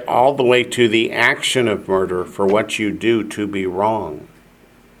to get all the way to the action of murder for what you do to be wrong.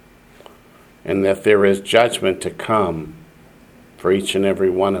 And that there is judgment to come for each and every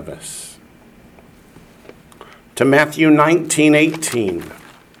one of us. To Matthew 19:18.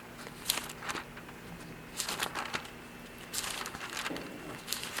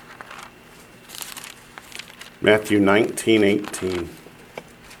 Matthew 19:18.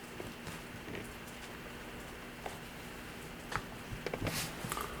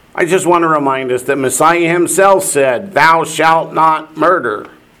 I just want to remind us that Messiah himself said, "Thou shalt not murder."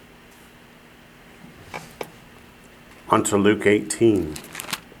 On to Luke 18.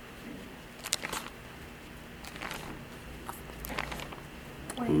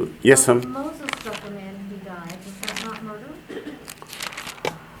 Yes, When Moses struck a man and he died, was that not murder?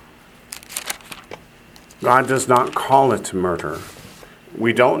 God does not call it murder.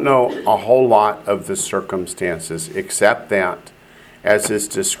 We don't know a whole lot of the circumstances, except that, as is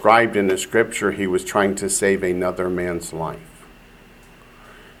described in the scripture, he was trying to save another man's life.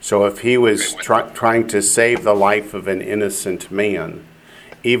 So if he was trying to save the life of an innocent man,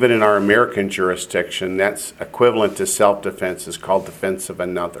 even in our American jurisdiction, that's equivalent to self-defense, is called defense of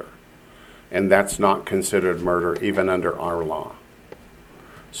another. And that's not considered murder, even under our law.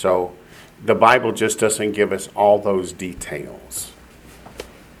 So the Bible just doesn't give us all those details.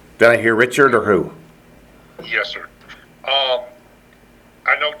 Did I hear Richard or who? Yes, sir.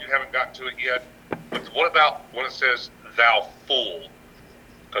 I know you haven't gotten to it yet, but what about when it says, "Thou fool"?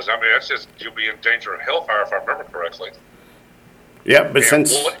 Because, I mean, that says you'll be in danger of hellfire, if I remember correctly. Yeah, but And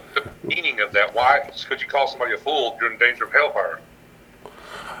since... what's the meaning of that? Why could you call somebody a fool? You're in danger of hellfire.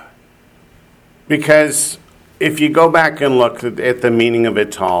 Because if you go back and look at the meaning of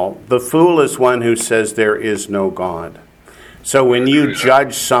it all, the fool is one who says there is no God. So when you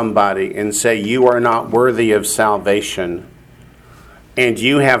judge somebody and say you are not worthy of salvation, and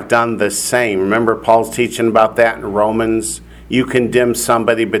you have done the same, remember Paul's teaching about that in Romans? You condemn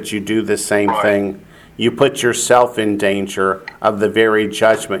somebody, but you do the same thing. You put yourself in danger of the very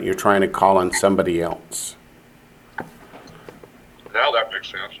judgment you're trying to call on somebody else. Now that makes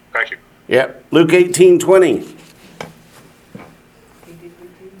sense. Thank you. Yep. Luke 18:20.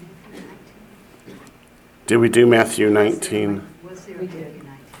 Did we do Matthew 19? Was there We a did.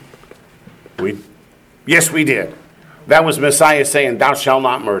 19? Yes, we did. That was Messiah saying, "Thou shalt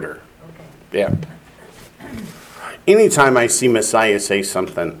not murder." Okay. Yeah. Anytime I see Messiah say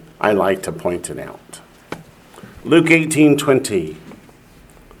something, I like to point it out. Luke 18:20.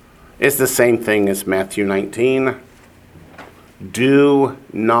 It's the same thing as Matthew 19. Do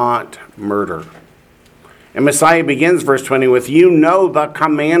not murder. And Messiah begins verse 20 with, "You know the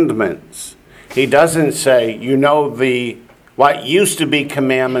commandments." He doesn't say, you know what used to be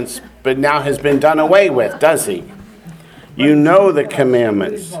commandments, but now has been done away with, does he? You know the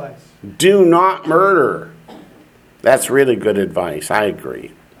commandments. Good advice. Do not murder. That's really good advice. I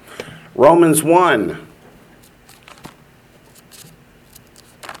agree. Romans 1.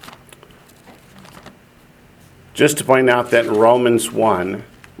 Just to point out that in Romans 1,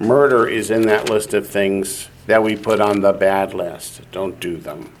 murder is in that list of things that we put on the bad list. Don't do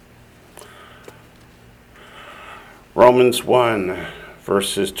them. Romans 1,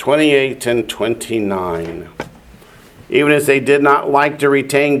 verses 28 and 29. Even as they did not like to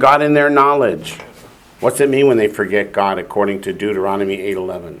retain God in their knowledge. What's it mean when they forget God according to Deuteronomy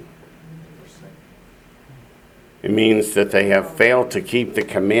 8:11? It means that they have failed to keep the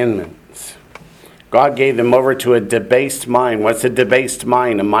commandments. God gave them over to a debased mind. What's a debased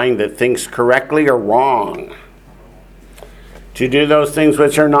mind? A mind that thinks correctly or wrong. To do those things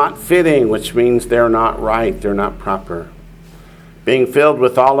which are not fitting, which means they're not right, they're not proper. Being filled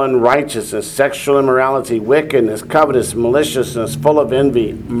with all unrighteousness, sexual immorality, wickedness, covetous, maliciousness, full of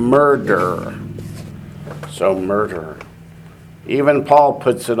envy, murder. So murder. Even Paul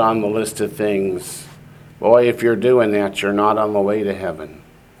puts it on the list of things. Boy, if you're doing that, you're not on the way to heaven.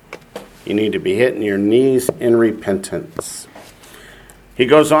 You need to be hitting your knees in repentance. He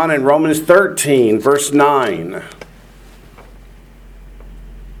goes on in Romans 13, verse 9.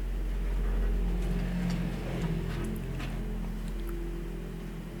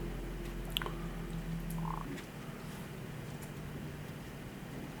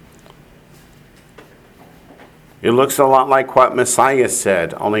 It looks a lot like what Messiah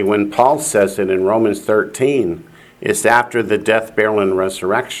said, only when Paul says it in Romans 13, it's after the death, burial, and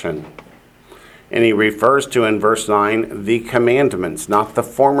resurrection. And he refers to in verse 9 the commandments, not the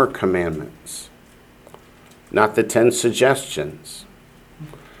former commandments, not the 10 suggestions.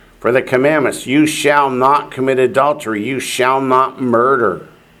 For the commandments, you shall not commit adultery, you shall not murder.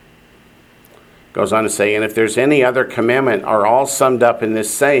 Goes on to say, and if there's any other commandment, are all summed up in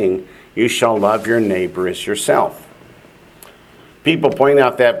this saying, you shall love your neighbor as yourself. People point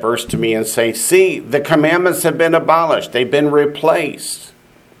out that verse to me and say, see, the commandments have been abolished. They've been replaced.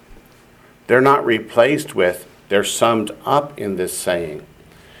 They're not replaced with, they're summed up in this saying.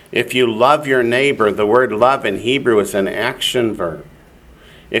 If you love your neighbor, the word love in Hebrew is an action verb.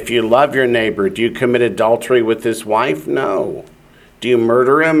 If you love your neighbor, do you commit adultery with his wife? No. Do you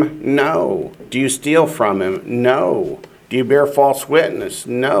murder him? No. Do you steal from him? No. Do you bear false witness?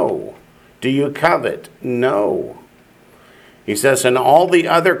 No. Do you covet? No. He says, and all the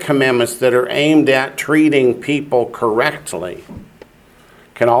other commandments that are aimed at treating people correctly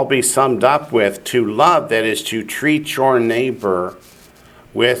can all be summed up with to love, that is to treat your neighbor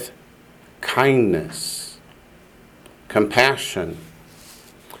with kindness, compassion,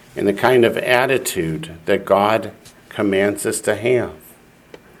 and the kind of attitude that God commands us to have.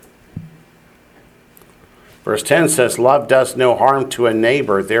 Verse 10 says, love does no harm to a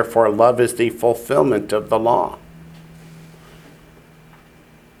neighbor, therefore love is the fulfillment of the law.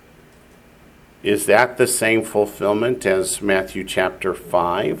 Is that the same fulfillment as Matthew chapter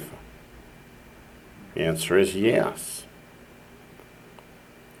 5? The answer is yes.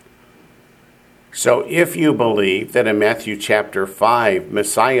 So if you believe that in Matthew chapter 5,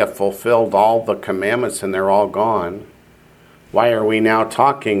 Messiah fulfilled all the commandments and they're all gone, why are we now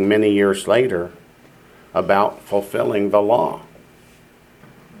talking many years later about fulfilling the law?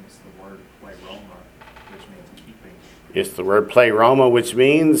 It's the word pleroma, which means keeping. It's the word pleroma, which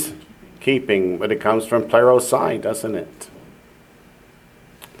means keeping, but it comes from plerosai, doesn't it?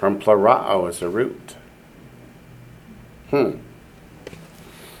 From plerao as a root.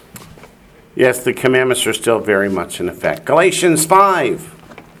 Yes, the commandments are still very much in effect. Galatians 5.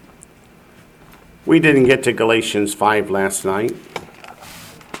 We didn't get to Galatians 5 last night,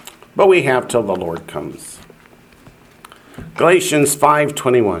 but we have till the Lord comes. Galatians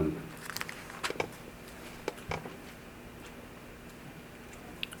 5:21.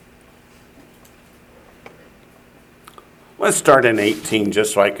 Let's start in 18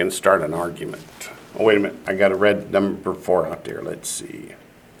 just so I can start an argument. Oh, wait a minute. I got a red number 4 out there. Let's see.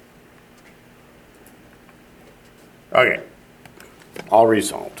 Okay. All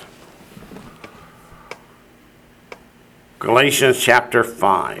resolved. Galatians chapter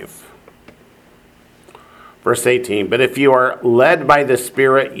 5. Verse 18. But if you are led by the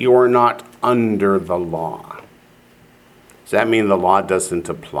Spirit, you are not under the law. Does that mean the law doesn't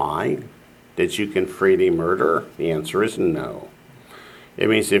apply? That you can freely murder? The answer is no. It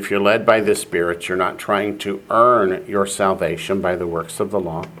means if you're led by the Spirit, you're not trying to earn your salvation by the works of the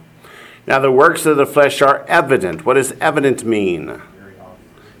law. Now, the works of the flesh are evident. What does evident mean? Very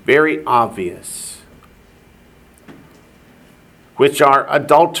obvious. Very obvious. Which are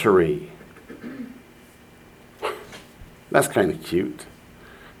adultery. That's kind of cute.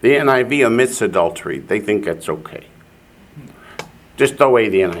 The NIV omits adultery. They think that's okay. Just throw away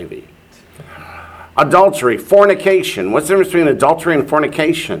the NIV. Adultery, fornication. What's the difference between adultery and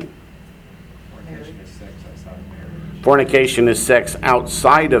fornication? Fornication is sex outside of marriage. Fornication is sex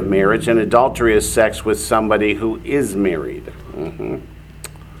outside of marriage, and adultery is sex with somebody who is married.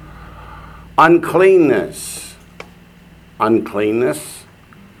 Uncleanness. Uncleanness.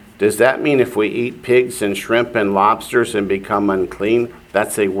 Does that mean if we eat pigs and shrimp and lobsters and become unclean,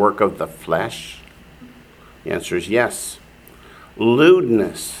 that's a work of the flesh? The answer is yes.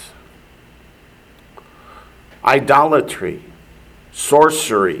 Lewdness. Idolatry,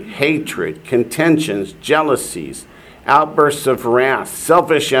 sorcery, hatred, contentions, jealousies, outbursts of wrath,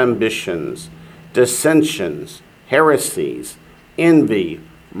 selfish ambitions, dissensions, heresies, envy,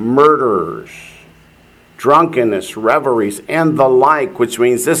 murderers, drunkenness, revelries, and the like, which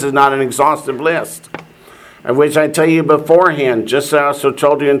means this is not an exhaustive list, of which I tell you beforehand, just as I also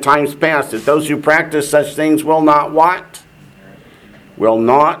told you in times past, that those who practice such things will not what? Will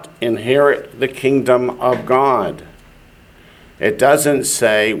not inherit the kingdom of God. It doesn't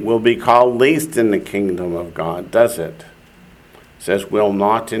say will be called least in the kingdom of God, does it? It says will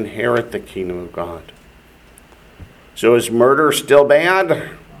not inherit the kingdom of God. So is murder still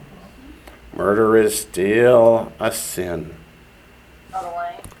bad? Murder is still a sin. Brother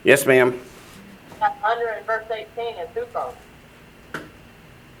Wayne, Yes, ma'am. that under in verse 18 is hupo.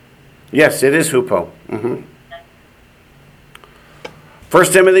 Yes, it is hupo.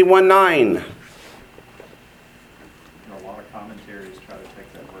 1 Timothy 1:9. You know, a lot of commentaries try to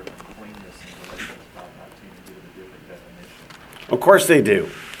take that word uncleanness in Galatians 5:19 and give it a different definition. Of course they do.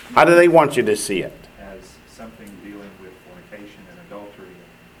 How do they want you to see it? As something dealing with fornication and adultery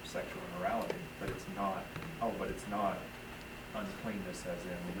and it's not uncleanness as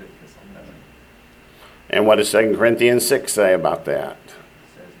in Leviticus 11. And what does 2 Corinthians 6 say about that?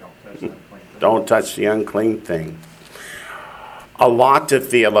 It says, don't touch the unclean thing. Don't touch the unclean thing. A lot of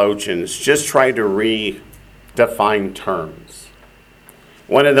theologians just try to redefine terms.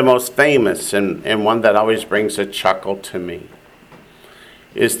 One of the most famous, and one that always brings a chuckle to me,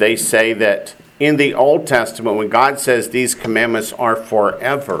 is they say that in the Old Testament, when God says these commandments are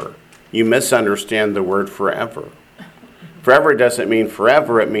forever, you misunderstand the word forever. Forever doesn't mean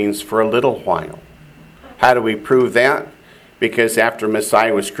forever, it means for a little while. How do we prove that? Because after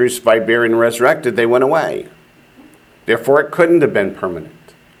Messiah was crucified, buried, and resurrected, they went away. Therefore, it couldn't have been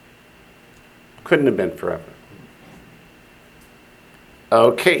permanent. Couldn't have been forever.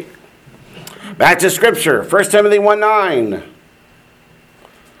 Okay. Back to Scripture. 1 Timothy 1:9.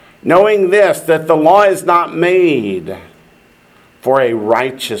 Knowing this, that the law is not made for a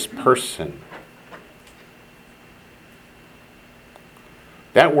righteous person.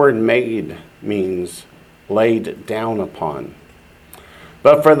 That word made means laid down upon.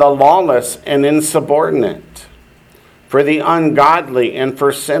 But for the lawless and insubordinate, for the ungodly and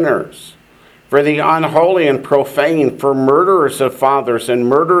for sinners, for the unholy and profane, for murderers of fathers and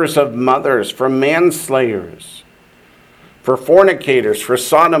murderers of mothers, for manslayers, for fornicators, for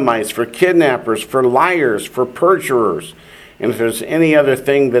sodomites, for kidnappers, for liars, for perjurers, and if there's any other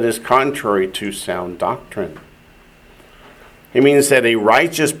thing that is contrary to sound doctrine. It means that a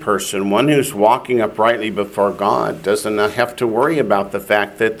righteous person, one who's walking uprightly before God, doesn't have to worry about the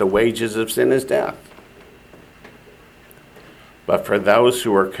fact that the wages of sin is death. But for those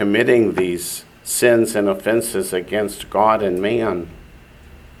who are committing these sins and offenses against God and man,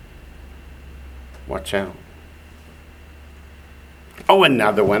 watch out. Oh,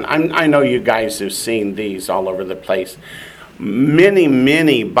 another one. I know you guys have seen these all over the place.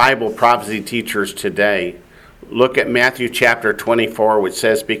 Many Bible prophecy teachers today look at Matthew chapter 24, which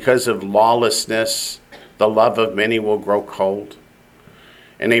says, because of lawlessness, the love of many will grow cold.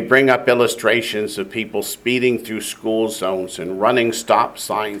 And they bring up illustrations of people speeding through school zones and running stop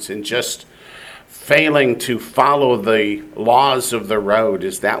signs and just failing to follow the laws of the road.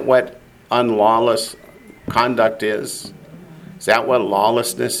 Is that what unlawless conduct is? Is that what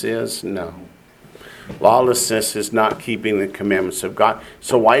lawlessness is? No. Lawlessness is not keeping the commandments of God.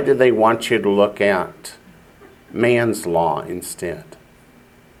 So why do they want you to look at man's law instead?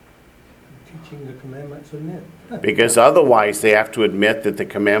 Teaching the commandments of men. Because otherwise they have to admit that the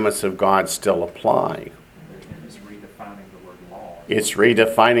commandments of God still apply. It's redefining the word law. It's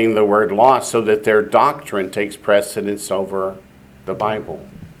redefining the word law so that their doctrine takes precedence over the Bible.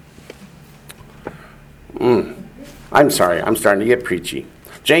 I'm sorry, I'm starting to get preachy.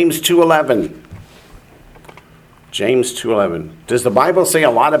 James 2:11. James 2:11. Does the Bible say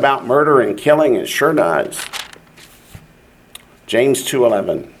a lot about murder and killing? It sure does. James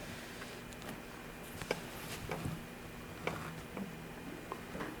 2:11.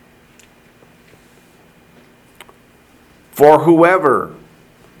 For whoever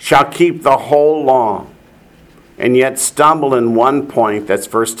shall keep the whole law and yet stumble in one point, that's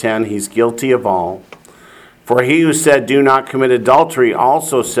verse 10, he's guilty of all. For he who said, do not commit adultery,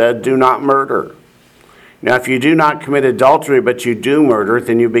 also said, do not murder. Now, if you do not commit adultery, but you do murder,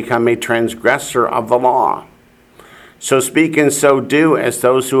 then you become a transgressor of the law. So speak and so do as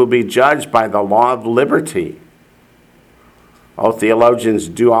those who will be judged by the law of liberty. All theologians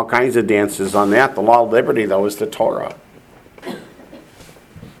do all kinds of dances on that. The law of liberty, though, is the Torah.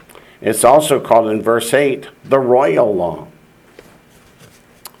 It's also called in verse 8, the royal law.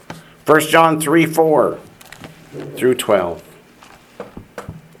 1 John 3:4 through 12.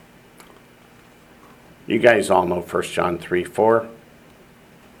 You guys all know 1 John 3:4,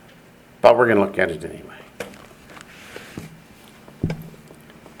 but we're going to look at it anyway.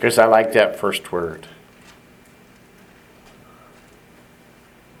 Because I like that first word.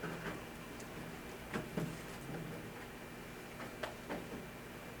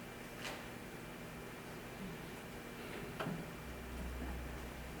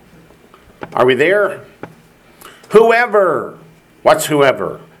 Are we there? Whoever. What's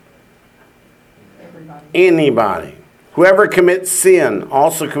whoever? Everybody. Anybody. Whoever commits sin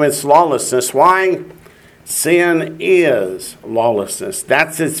also commits lawlessness. Why? Sin is lawlessness.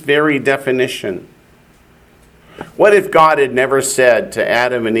 That's its very definition. What if God had never said to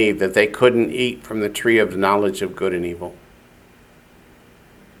Adam and Eve that they couldn't eat from the tree of the knowledge of good and evil?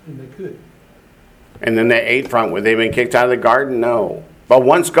 And they could. And then they ate from it. Would they have been kicked out of the garden? No. But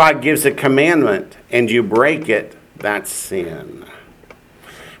once God gives a commandment and you break it, that's sin.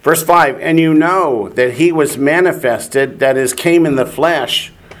 Verse 5, and you know that he was manifested, that is, came in the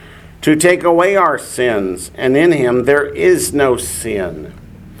flesh, to take away our sins, and in him there is no sin.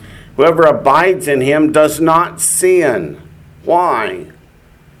 Whoever abides in him does not sin. Why?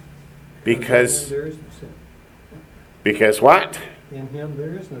 Because there is no sin. Because what? In him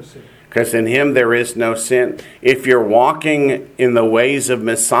there is no sin. Because in him there is no sin. If you're walking in the ways of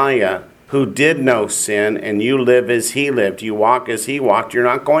Messiah, who did no sin, and you live as he lived, you walk as he walked, you're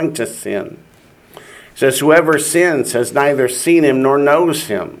not going to sin. It says, whoever sins has neither seen him nor knows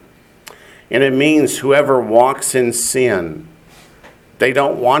him. And it means whoever walks in sin, they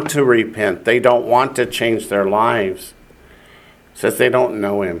don't want to repent. They don't want to change their lives. It says they don't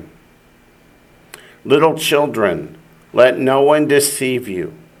know him. Little children, let no one deceive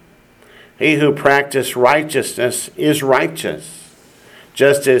you. He who practices righteousness is righteous,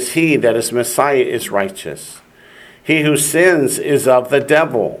 just as he that is Messiah is righteous. He who sins is of the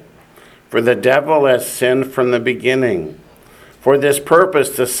devil, for the devil has sinned from the beginning. For this purpose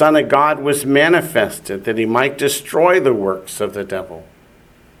the Son of God was manifested, that he might destroy the works of the devil.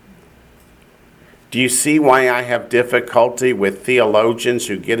 Do you see why I have difficulty with theologians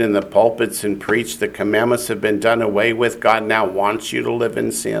who get in the pulpits and preach the commandments have been done away with? God now wants you to live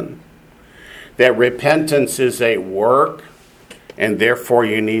in sin. That repentance is a work, and therefore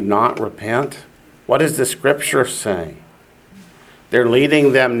you need not repent. What does the scripture say? They're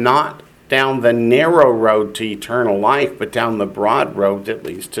leading them not down the narrow road to eternal life, but down the broad road that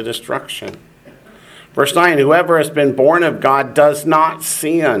leads to destruction. Verse 9, whoever has been born of God does not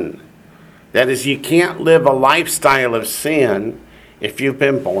sin. That is, you can't live a lifestyle of sin if you've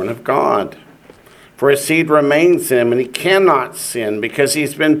been born of God. For his seed remains in him, and he cannot sin because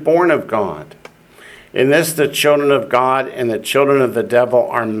he's been born of God. In this the children of God and the children of the devil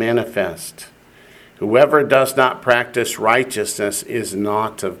are manifest. Whoever does not practice righteousness is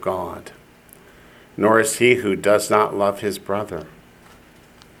not of God, nor is he who does not love his brother.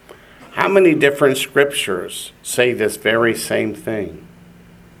 How many different scriptures say this very same thing?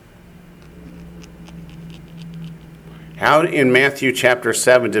 How in Matthew chapter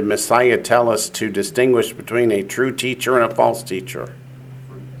 7 did Messiah tell us to distinguish between a true teacher and a false teacher?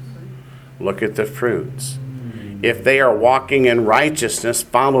 Look at the fruits. If they are walking in righteousness,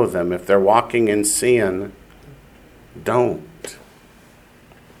 follow them. If they're walking in sin, don't.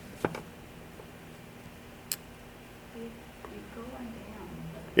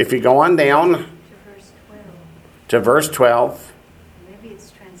 If you go on down to verse 12, maybe it's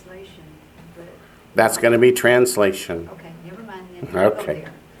translation, but that's going to be translation. okay, never mind then. Okay.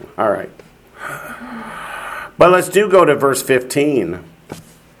 All right. But let's go to verse 15.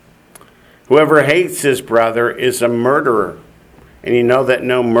 Whoever hates his brother is a murderer, and you know that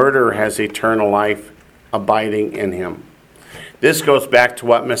no murderer has eternal life abiding in him. This goes back to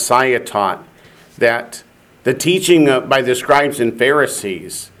what Messiah taught, that the teaching by the scribes and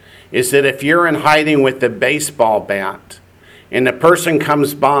Pharisees is that if you're in hiding with the baseball bat and the person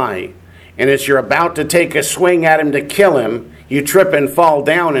comes by, and as you're about to take a swing at him to kill him, you trip and fall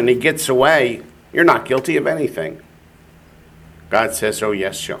down and he gets away, you're not guilty of anything. God says, oh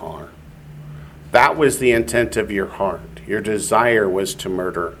yes you are. That was the intent of your heart. Your desire was to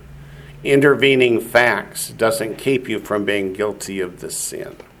murder. Intervening facts doesn't keep you from being guilty of the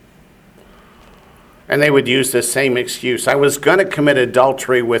sin. And they would use the same excuse. I was going to commit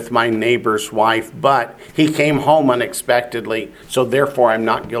adultery with my neighbor's wife, but he came home unexpectedly, so therefore I'm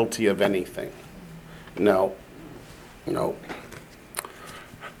not guilty of anything. No.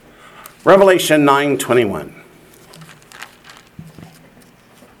 Revelation 9:21.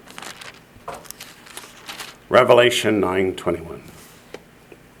 Revelation 9:21.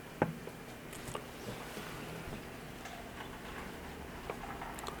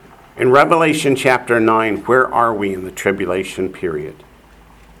 In Revelation chapter 9, where are we in the tribulation period?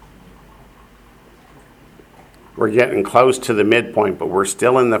 We're getting close to the midpoint, but we're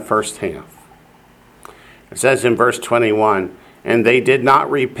still in the first half. It says in verse 21, and they did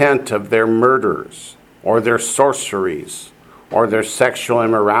not repent of their murders, or their sorceries, or their sexual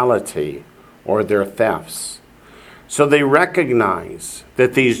immorality, or their thefts. So they recognize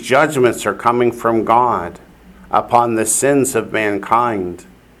that these judgments are coming from God upon the sins of mankind,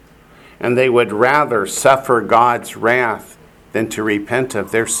 and they would rather suffer God's wrath than to repent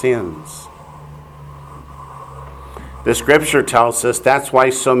of their sins. The scripture tells us that's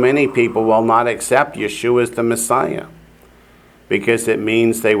why so many people will not accept Yeshua as the Messiah, because it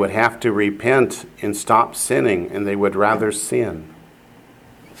means they would have to repent and stop sinning, and they would rather sin.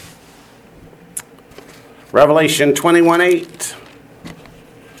 Revelation 21:8.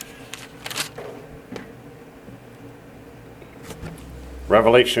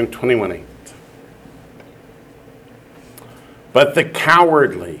 Revelation 21:8. But the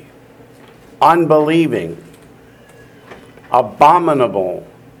cowardly unbelieving, abominable,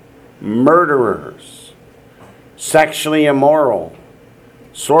 murderers, sexually immoral,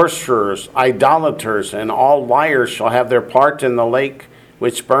 sorcerers, idolaters, and all liars shall have their part in the lake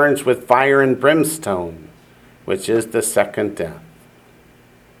which burns with fire and brimstone, which is the second death.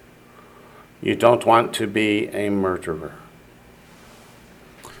 You don't want to be a murderer.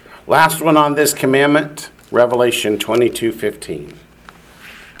 Last one on this commandment, Revelation 22:15.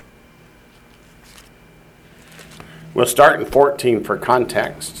 We'll start in 14 for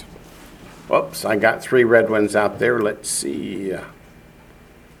context. Whoops, I got 3 red ones out there. Let's see.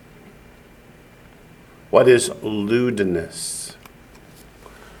 What is lewdness?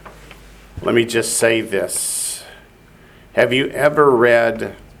 Let me just say this. Have you ever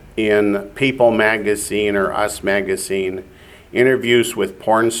read in People magazine or Us magazine interviews with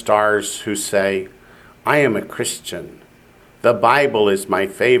porn stars who say, I am a Christian. The Bible is my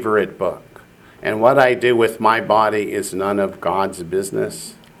favorite book. And what I do with my body is none of God's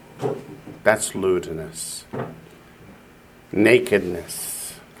business? That's lewdness.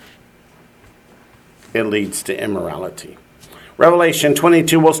 Nakedness. It leads to immorality. Revelation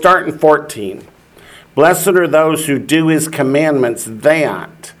 22, we'll start in 14. Blessed are those who do his commandments,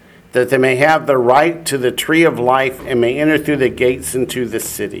 that they may have the right to the tree of life and may enter through the gates into the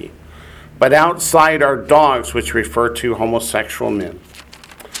city. But outside are dogs, which refer to homosexual men.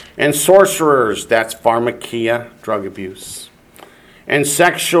 And sorcerers, that's pharmakia, drug abuse. And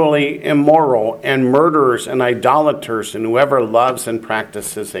sexually immoral, and murderers, and idolaters, and whoever loves and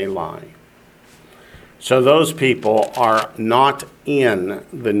practices a lie. So those people are not in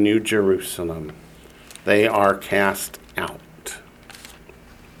the New Jerusalem. They are cast out.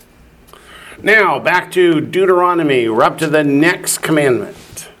 Now, back to Deuteronomy. We're up to the next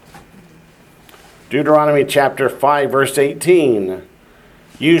commandment. Deuteronomy chapter 5, verse 18.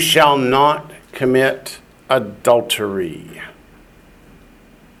 You shall not commit adultery.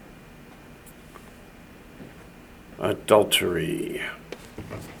 Adultery.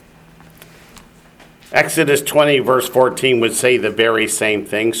 Exodus 20, verse 14 would say the very same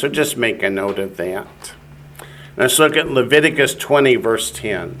thing, so just make a note of that. Let's look at Leviticus 20, verse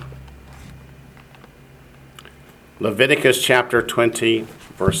 10. Leviticus chapter 20,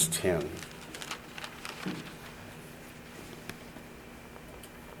 verse 10.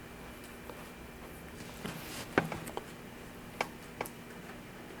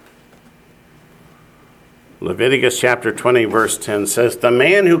 Leviticus chapter 20, verse 10 says, the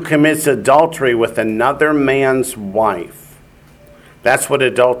man who commits adultery with another man's wife, that's what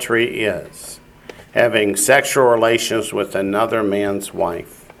adultery is, having sexual relations with another man's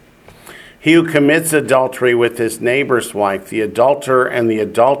wife. He who commits adultery with his neighbor's wife, the adulterer and the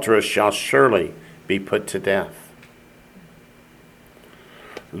adulteress shall surely be put to death.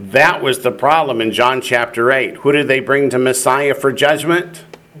 That was the problem in John chapter 8. Who did they bring to Messiah for judgment?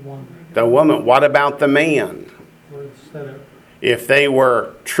 The woman. What about the man? If they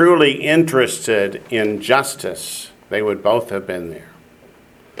were truly interested in justice, they would both have been there.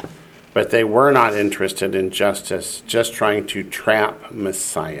 But they were not interested in justice, just trying to trap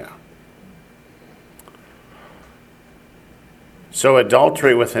Messiah. So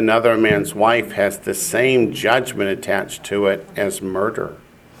adultery with another man's wife has the same judgment attached to it as murder.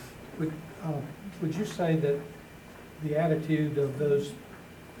 Would you say that the attitude of those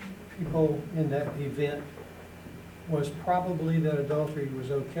people in that event was probably that adultery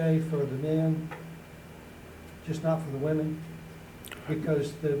was okay for the men, just not for the women?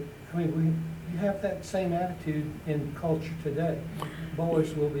 Because you have that same attitude in culture today.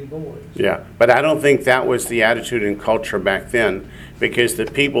 Boys will be boys. Yeah, but I don't think that was the attitude in culture back then, because the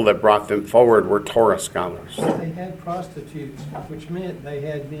people that brought them forward were Torah scholars. They had prostitutes, which meant they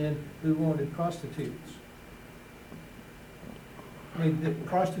had men who wanted prostitutes. The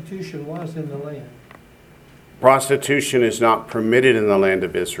prostitution was in the land. Prostitution is not permitted in the land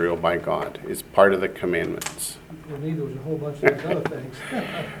of Israel by God. It's part of the commandments. Well, neither was a whole bunch of those other things.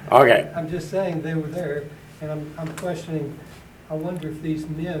 Okay. I'm just saying they were there, and I'm questioning, I wonder if these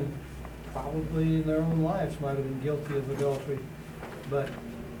men probably in their own lives might have been guilty of adultery. But,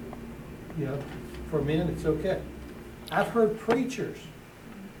 for men, it's okay. I've heard preachers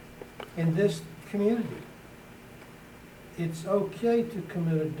in this community. It's okay to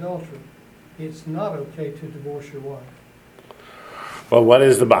commit adultery. It's not okay to divorce your wife. Well, what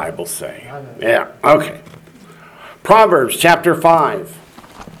does the Bible say? I know. Yeah, okay. Proverbs chapter 5.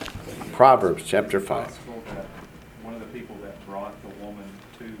 Proverbs chapter 5. Possible that one of the people that brought the woman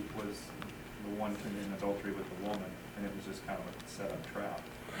to was the one committing adultery with the woman, and it was just kind of a set-up trap.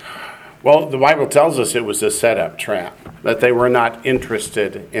 Well, the Bible tells us it was a set-up trap. that they were not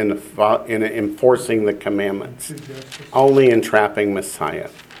interested in enforcing the commandments, True justice. only entrapping Messiah.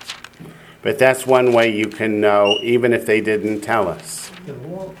 But that's one way you can know, even if they didn't tell us. The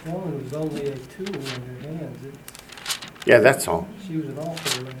woman was only a tool in their hands. Yeah, that's all. She was an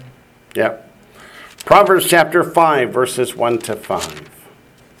awful lamb. Yep. Proverbs chapter 5, verses 1 to 5.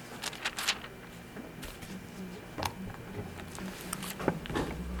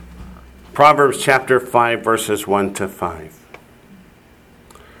 Proverbs chapter 5, verses 1 to 5.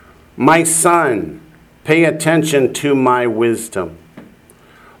 My son, pay attention to my wisdom.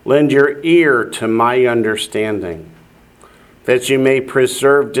 Lend your ear to my understanding, that you may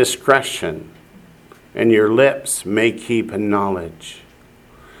preserve discretion, and your lips may keep knowledge.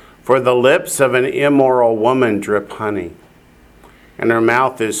 For the lips of an immoral woman drip honey, and her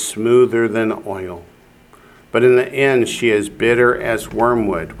mouth is smoother than oil. But in the end she is bitter as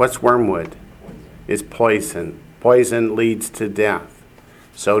wormwood. What's wormwood? It's poison. Poison leads to death.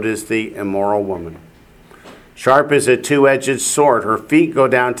 So does the immoral woman. Sharp as a two-edged sword. Her feet go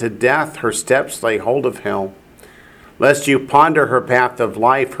down to death. Her steps lay hold of hell. Lest you ponder her path of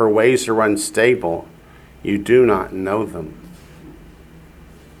life, her ways are unstable. You do not know them.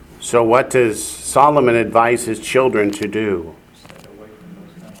 So what does Solomon advise his children to do?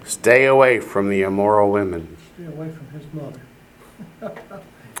 Stay away from the immoral women. Stay away from his mother.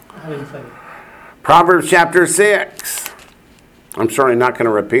 I didn't say it. Proverbs chapter 6. I'm certainly not going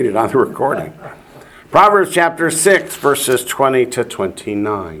to repeat it on the recording. Proverbs chapter 6, verses 20 to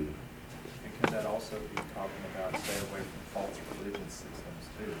 29. And can that also be talking about stay away from false religious systems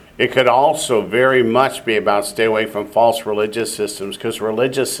too? It could also very much be about stay away from false religious systems, because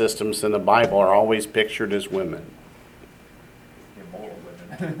religious systems in the Bible are always pictured as women. Immoral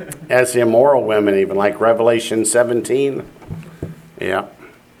women. As immoral women, even like Revelation 17. Yeah.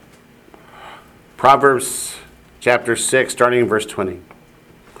 Proverbs chapter 6, starting in verse 20.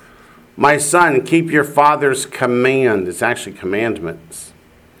 My son, keep your father's command. It's actually commandments.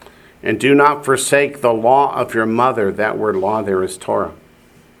 And do not forsake the law of your mother. That word law there is Torah.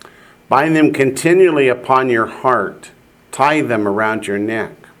 Bind them continually upon your heart. Tie them around your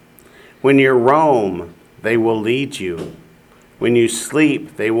neck. When you roam, they will lead you. When you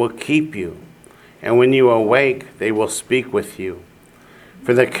sleep, they will keep you. And when you awake, they will speak with you.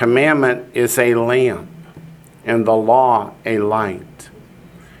 For the commandment is a lamp, and the law a light.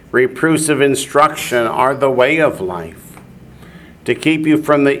 Reproofs of instruction are the way of life, to keep you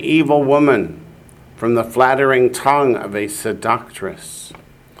from the evil woman, from the flattering tongue of a seductress.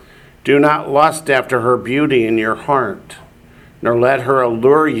 Do not lust after her beauty in your heart, nor let her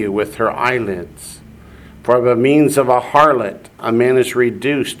allure you with her eyelids. For by means of a harlot, a man is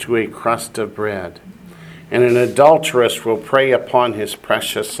reduced to a crust of bread, and an adulteress will prey upon his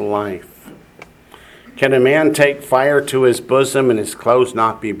precious life. Can a man take fire to his bosom and his clothes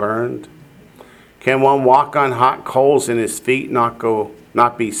not be burned? Can one walk on hot coals and his feet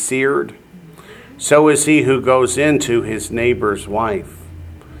not be seared? So is he who goes into his neighbor's wife.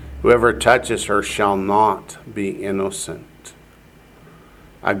 Whoever touches her shall not be innocent.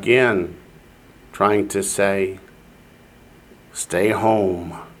 Again, trying to say, stay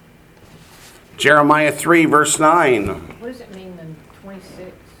home. Jeremiah 3, verse 9. What does it mean in 26?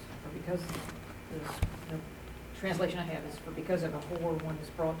 Or because the translation I have is for because of a whore one is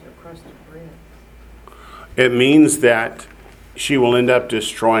brought to a crust of bread. It means that she will end up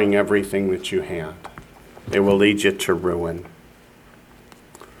destroying everything that you had. It will lead you to ruin.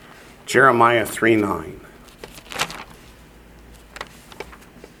 Jeremiah 3:9.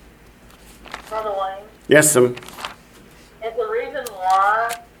 Brother Wayne, Yes, ma'am. is the reason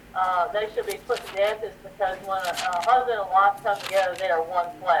why they should be put to death is because when a husband and wife come together, they are one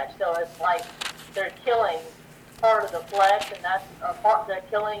flesh. So it's like they're killing part of the flesh, and that's they're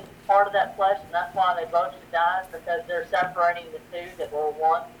killing part of that flesh, and that's why they both should die, because they're separating the two that were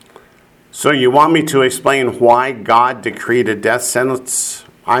one. So you want me to explain why God decreed a death sentence?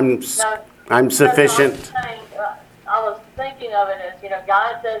 I'm sufficient. I was thinking of it as,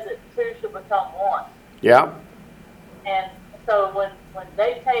 God says that two should become one. Yeah. And so when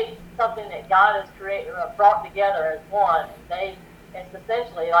they take something that God has created, brought together as one, it's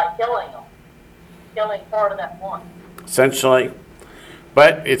essentially like killing them, killing part of that one. Essentially.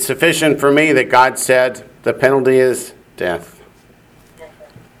 But it's sufficient for me that God said the penalty is death.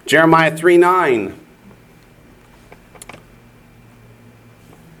 Jeremiah 3:9.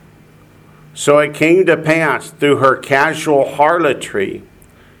 So it came to pass through her casual harlotry,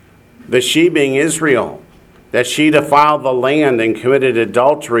 the she being Israel, that she defiled the land and committed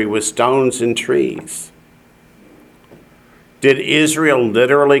adultery with stones and trees. Did Israel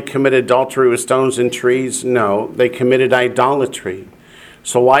literally commit adultery with stones and trees? No, they committed idolatry.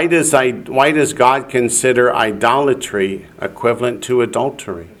 So why does God consider idolatry equivalent to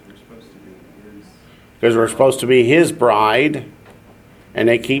adultery? Because we're supposed to be his bride, and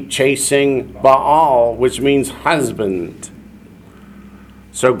they keep chasing Baal, which means husband.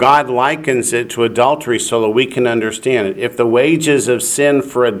 So God likens it to adultery so that we can understand it. If the wages of sin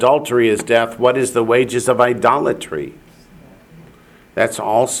for adultery is death, what is the wages of idolatry? That's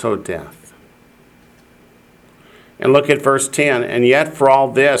also death. And look at verse 10. And yet for all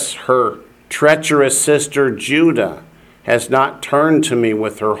this, her treacherous sister Judah has not turned to me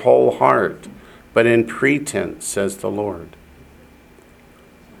with her whole heart, but in pretense, says the Lord.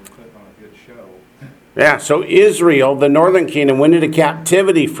 We're putting on a good show. Yeah, so Israel, the northern kingdom, went into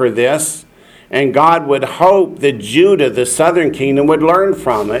captivity for this, and God would hope that Judah, the southern kingdom, would learn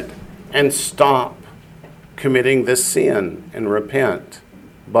from it and stop committing the sin and repent.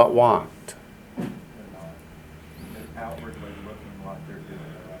 But what? They're outwardly looking like they're doing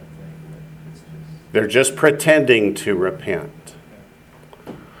the right thing, but it's just... They're just pretending to repent.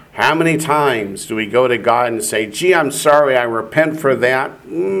 How many times do we go to God and say, gee, I'm sorry, I repent for that,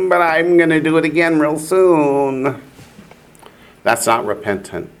 but I'm going to do it again real soon? That's not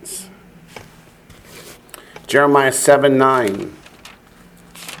repentance. Jeremiah 7:9.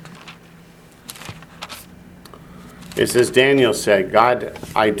 It says, Daniel said, God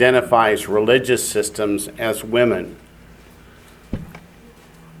identifies religious systems as women.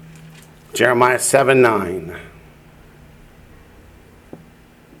 Jeremiah 7:9.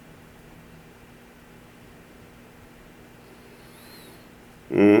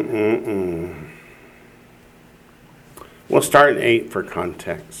 We'll start in 8 for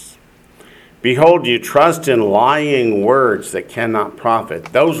context. Behold, you trust in lying words that cannot profit.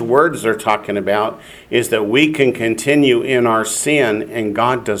 Those words they're talking about is that we can continue in our sin and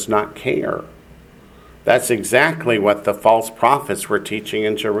God does not care. That's exactly what the false prophets were teaching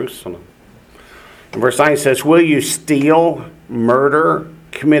in Jerusalem. And verse 9 says, will you steal, murder,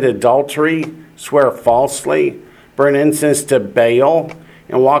 commit adultery, swear falsely, burn incense to Baal,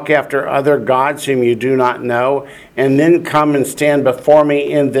 and walk after other gods whom you do not know, and then come and stand before me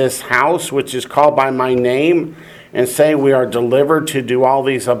in this house, which is called by my name, and say we are delivered to do all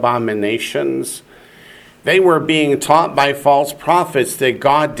these abominations? They were being taught by false prophets that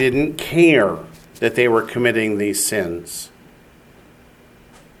God didn't care that they were committing these sins.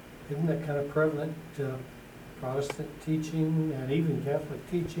 Isn't that kind of prevalent Protestant teaching and even Catholic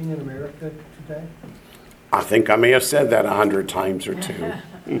teaching in America today? I think I may have said that 100 times or two.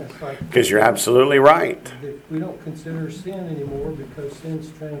 That's like, Because you're absolutely right. that we don't consider sin anymore because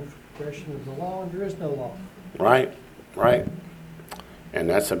sin's transgression of the law and there is no law. Right, right. And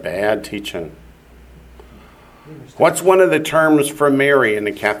that's a bad teaching. What's one of the terms for Mary in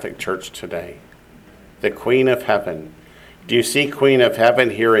the Catholic Church today? The Queen of Heaven. Do you see Queen of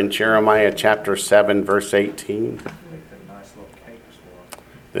Heaven here in Jeremiah chapter 7, verse 18? Make them nice little cakes for them.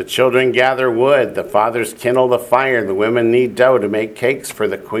 The children gather wood, the fathers kindle the fire, the women knead dough to make cakes for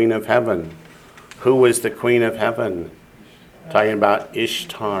the Queen of Heaven. Who was the Queen of Heaven? Talking about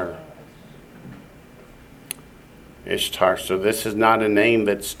Ishtar. Ishtar. So this is not a name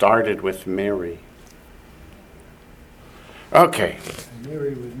that started with Mary. Okay.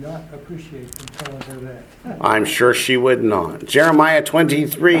 Mary would not appreciate them telling her that. I'm sure she would not. Jeremiah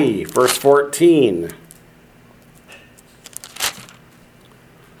 23, verse 14.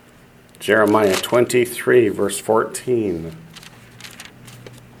 Jeremiah 23, verse 14.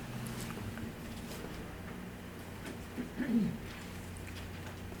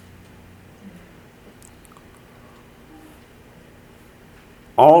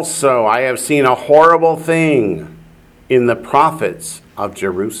 Also, I have seen a horrible thing in the prophets of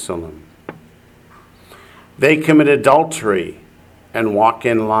Jerusalem. They commit adultery and walk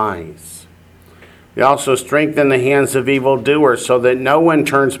in lies. They also strengthen the hands of evildoers so that no one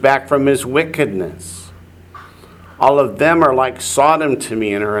turns back from his wickedness. All of them are like Sodom to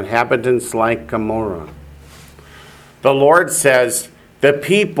me, and her inhabitants like Gomorrah. The Lord says the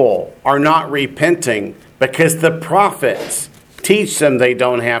people are not repenting because the prophets teach them they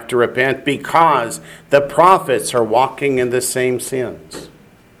don't have to repent because the prophets are walking in the same sins.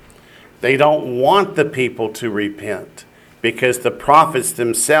 They don't want the people to repent because the prophets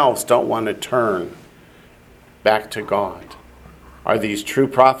themselves don't want to turn back to God. Are these true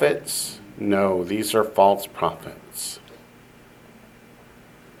prophets? No, these are false prophets.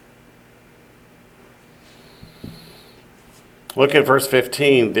 Look at verse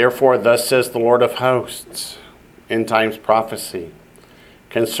 15. Therefore, thus says the Lord of hosts, end times prophecy.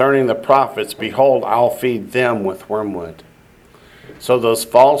 Concerning the prophets, behold, I'll feed them with wormwood. So those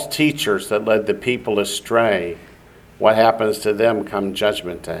false teachers that led the people astray, what happens to them come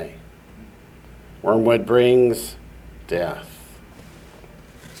Judgment Day? Wormwood brings death.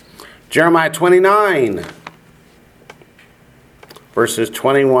 Jeremiah 29, verses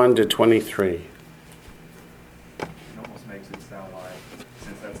 21 to 23. It almost makes it sound like,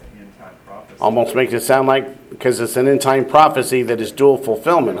 since that's an end-time prophecy. Almost makes it sound like, because it's an end-time prophecy that is dual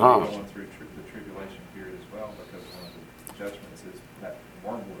fulfillment, huh? We're going through the tribulation period as well, because one of the judgments is that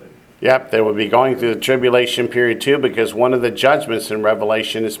wormwood. Yep, they will be going through the tribulation period too, because one of the judgments in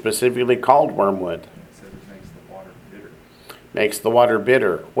Revelation is specifically called wormwood. It says it makes the water bitter. Makes the water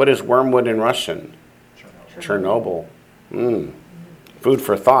bitter. What is wormwood in Russian? Chernobyl. Chernobyl. Food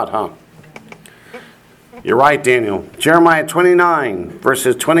for thought, huh? You're right, Daniel. Jeremiah 29,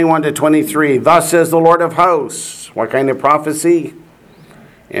 verses 21 to 23. Thus says the Lord of hosts. What kind of prophecy?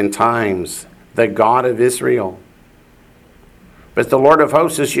 In times, the God of Israel. But the Lord of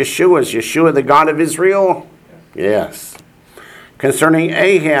hosts is Yeshua. Is Yeshua the God of Israel? Yes. Concerning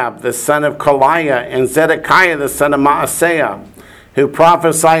Ahab, the son of Koliah, and Zedekiah, the son of Maaseiah, who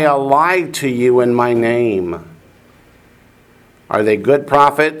prophesy a lie to you in my name. Are they good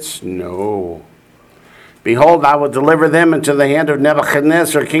prophets? No. Behold, I will deliver them into the hand of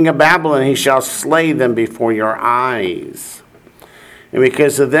Nebuchadnezzar, king of Babylon. He shall slay them before your eyes. And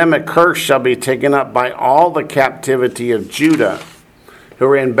because of them a curse shall be taken up by all the captivity of Judah, who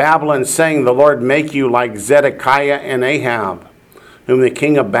are in Babylon, saying, the Lord make you like Zedekiah and Ahab, whom the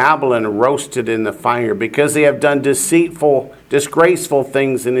king of Babylon roasted in the fire, because they have done deceitful, disgraceful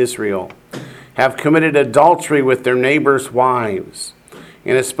things in Israel, have committed adultery with their neighbors' wives,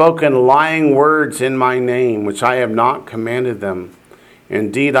 and have spoken lying words in my name, which I have not commanded them.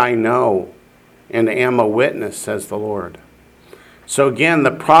 Indeed, I know and am a witness, says the Lord. So again,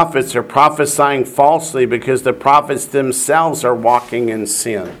 the prophets are prophesying falsely because the prophets themselves are walking in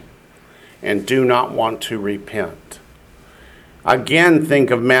sin and do not want to repent. Again, think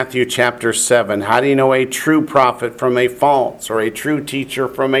of Matthew chapter 7. How do you know a true prophet from a false, or a true teacher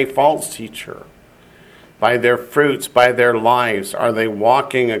from a false teacher? By their fruits, by their lives. Are they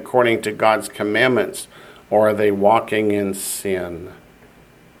walking according to God's commandments, or are they walking in sin?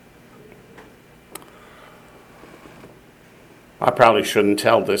 I probably shouldn't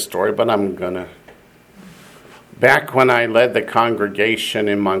tell this story, but I'm gonna. Back when I led the congregation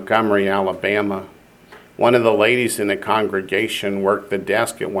in Montgomery, Alabama, one of the ladies in the congregation worked the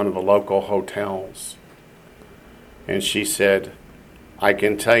desk at one of the local hotels. And she said, I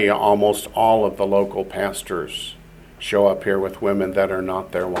can tell you almost all of the local pastors show up here with women that are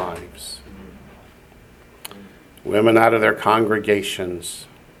not their wives. Women out of their congregations.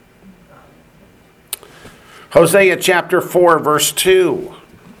 Hosea chapter 4, verse 2.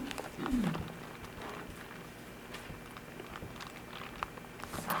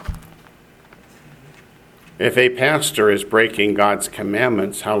 If a pastor is breaking God's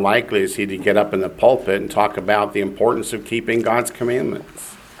commandments, how likely is he to get up in the pulpit and talk about the importance of keeping God's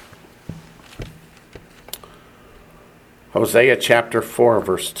commandments? Hosea chapter 4,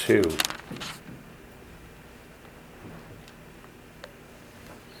 verse 2.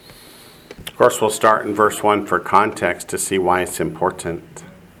 Of course, we'll start in verse 1 for context to see why it's important.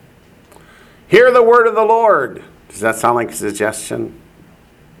 Hear the word of the Lord. Does that sound like a suggestion?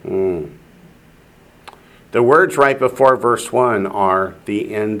 The words right before verse 1 are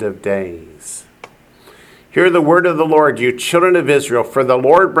the end of days. Hear the word of the Lord, you children of Israel, for the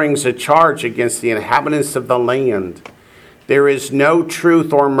Lord brings a charge against the inhabitants of the land. There is no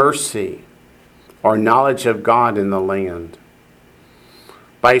truth or mercy or knowledge of God in the land.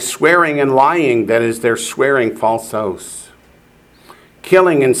 By swearing and lying, that is, they're swearing false oaths.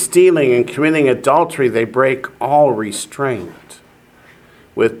 Killing and stealing and committing adultery, they break all restraint,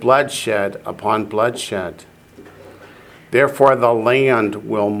 with bloodshed upon bloodshed. Therefore the land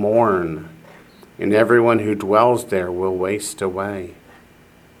will mourn, and everyone who dwells there will waste away.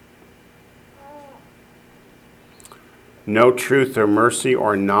 No truth or mercy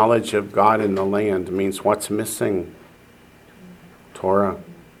or knowledge of God in the land means what's missing? Torah.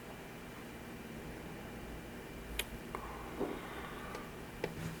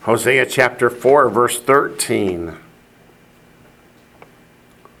 Hosea chapter 4, verse 13.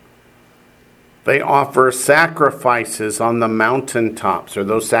 They offer sacrifices on the mountaintops. Are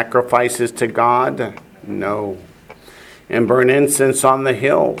those sacrifices to God? No. And burn incense on the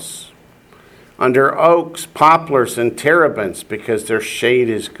hills, under oaks, poplars, and terebinths, because their shade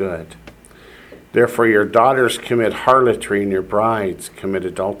is good. Therefore your daughters commit harlotry, and your brides commit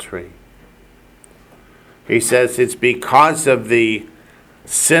adultery. He says it's because of the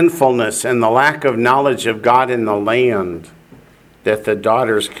sinfulness and the lack of knowledge of God in the land that the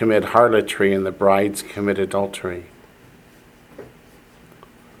daughters commit harlotry and the brides commit adultery.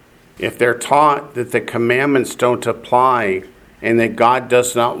 If they're taught that the commandments don't apply and that God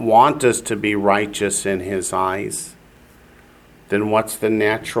does not want us to be righteous in his eyes, then what's the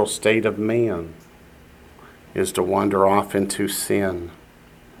natural state of man? Is to wander off into sin.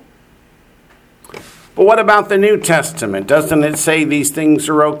 But what about the New Testament? Doesn't it say these things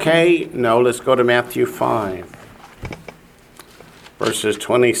are okay? No, let's go to Matthew 5, verses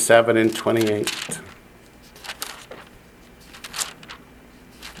 27 and 28.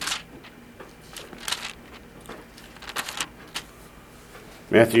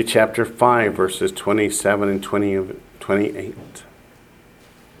 Matthew chapter 5, verses 27 and 28.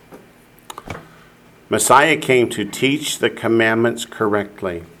 Messiah came to teach the commandments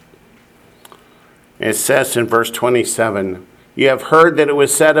correctly. It says in verse 27, "You have heard that it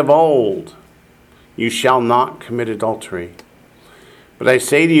was said of old, you shall not commit adultery. But I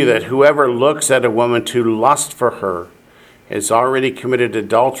say to you that whoever looks at a woman to lust for her has already committed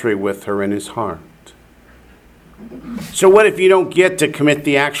adultery with her in his heart." So what if you don't get to commit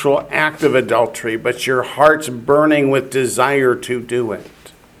the actual act of adultery, but your heart's burning with desire to do it?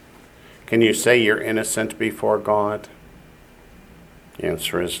 Can you say you're innocent before God? The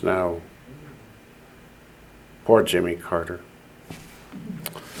answer is no. Poor Jimmy Carter.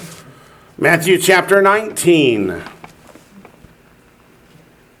 Matthew chapter 19.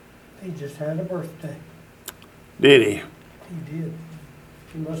 He just had a birthday. Did he? He did.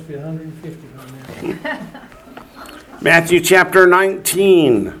 He must be 150 by now. Matthew chapter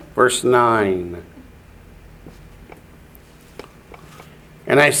 19, verse 9.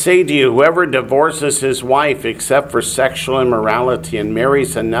 "And I say to you, whoever divorces his wife except for sexual immorality and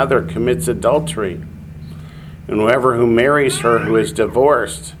marries another commits adultery. And whoever who marries her who is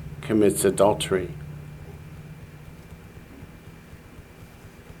divorced commits adultery."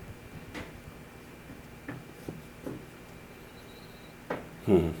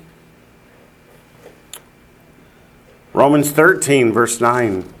 Romans 13, verse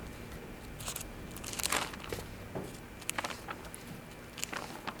 9.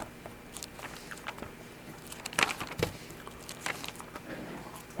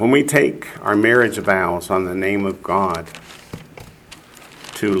 When we take our marriage vows on the name of God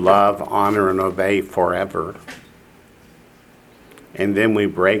to love, honor, and obey forever, and then we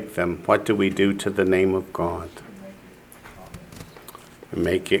break them, what do we do to the name of God?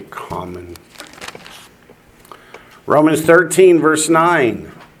 Make it common. Romans 13, verse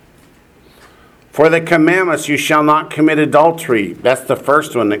 9. "For the commandments, you shall not commit adultery." That's the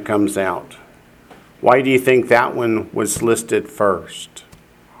first one that comes out. Why do you think that one was listed first?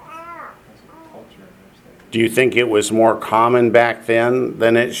 Do you think it was more common back then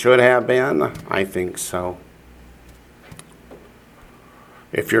than it should have been? I think so.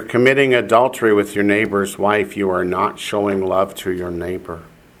 If you're committing adultery with your neighbor's wife, you are not showing love to your neighbor.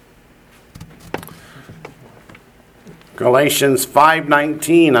 Galatians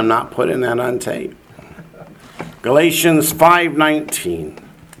 5:19. I'm not putting that on tape. Galatians 5:19.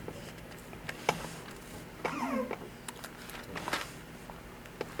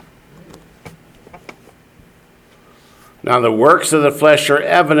 Now the works of the flesh are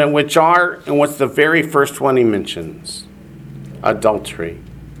evident, which are, and what's the very first one he mentions? Adultery.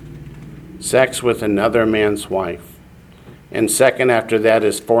 Sex with another man's wife. And second after that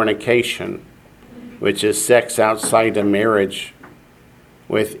is fornication, which is sex outside of marriage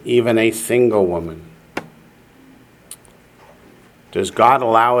with even a single woman. Does God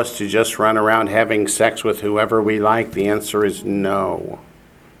allow us to just run around having sex with whoever we like? The answer is no.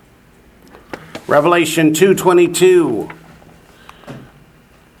 Revelation 2:22.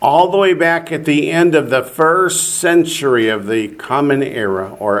 All the way back at the end of the first century of the Common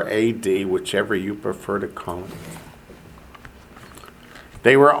Era, or AD, whichever you prefer to call it,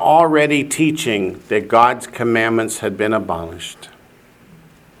 they were already teaching that God's commandments had been abolished.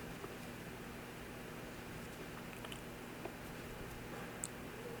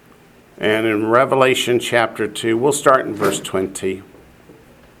 And in Revelation chapter 2, we'll start in verse 20.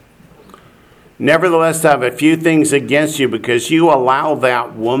 "Nevertheless, I have a few things against you, because you allow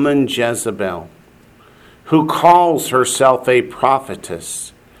that woman Jezebel, who calls herself a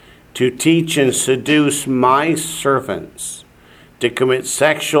prophetess, to teach and seduce my servants to commit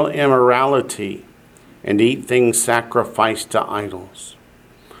sexual immorality and eat things sacrificed to idols.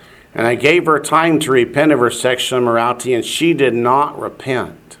 And I gave her time to repent of her sexual immorality, and she did not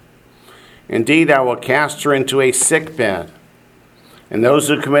repent. Indeed, I will cast her into a sickbed, and those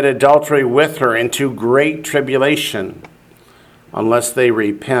who commit adultery with her into great tribulation, unless they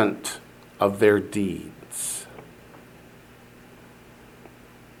repent of their deeds."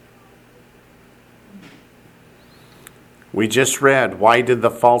 We just read, why did the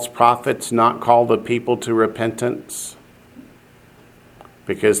false prophets not call the people to repentance?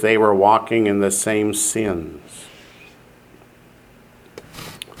 Because they were walking in the same sins.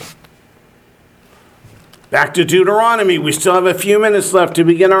 Back to Deuteronomy. We still have a few minutes left to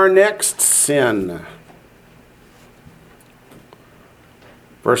begin our next sin.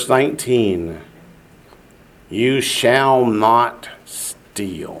 Verse 19. You shall not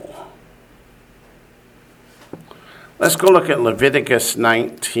steal. Let's go look at Leviticus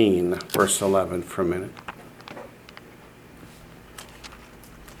 19, verse 11 for a minute.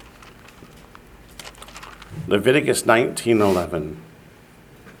 Leviticus 19:11.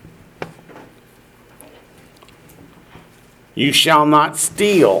 You shall not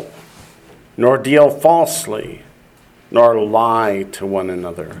steal, nor deal falsely, nor lie to one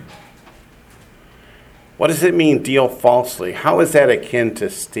another. What does it mean, deal falsely? How is that akin to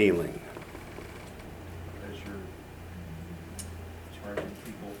stealing? As you're charging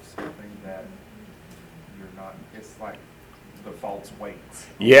people something that you're not, it's like the false weights.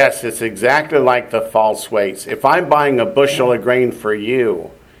 Yes, it's exactly like the false weights. If I'm buying a bushel of grain for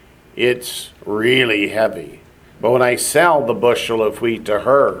you, it's really heavy. But when I sell the bushel of wheat to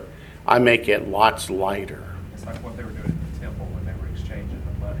her, I make it lots lighter. It's like what they were doing in the temple when they were exchanging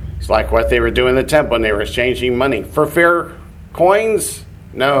the money. It's like what they were doing in the temple when they were exchanging money. For fair coins?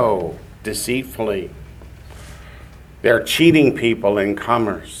 No, deceitfully. They're cheating people in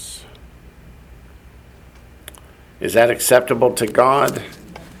commerce. Is that acceptable to God?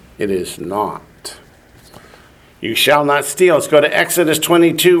 It is not. You shall not steal. Let's go to Exodus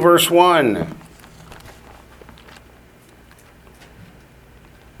 22, verse 1.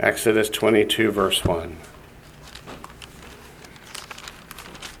 Exodus 22, verse 1.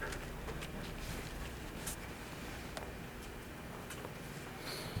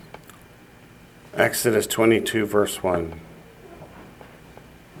 Exodus 22, verse 1.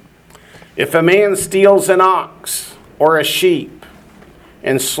 If a man steals an ox or a sheep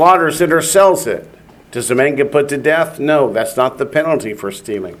and slaughters it or sells it, does the man get put to death? No, that's not the penalty for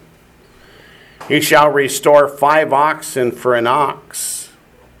stealing. He shall restore 5 oxen for an ox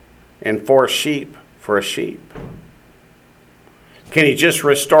and 4 sheep for a sheep. Can he just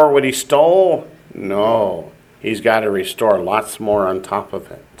restore what he stole? No. He's got to restore lots more on top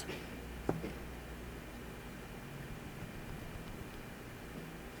of it.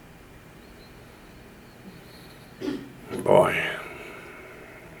 Boy.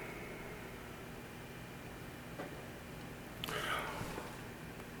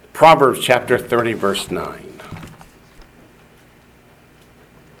 Proverbs chapter 30, verse 9.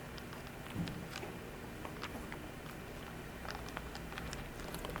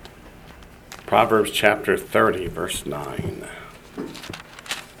 Proverbs chapter 30, verse 9.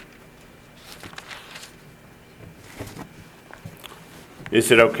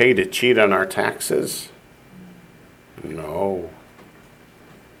 Is it okay to cheat on our taxes? No.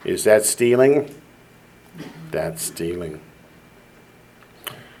 Is that stealing? That's stealing.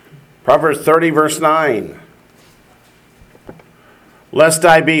 Proverbs 30, verse 9. Lest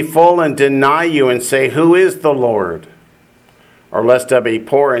I be full and deny you and say, who is the Lord? Or lest I be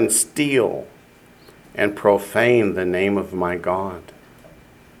poor and steal and profane the name of my God.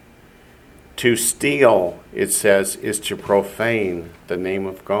 To steal, it says, is to profane the name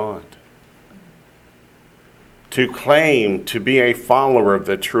of God. To claim to be a follower of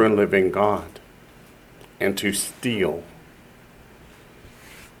the true and living God. And to steal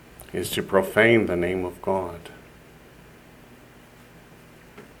is to profane the name of God.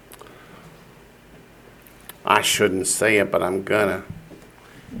 I shouldn't say it, but I'm gonna.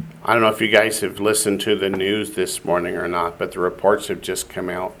 I don't know if you guys have listened to the news this morning or not, but the reports have just come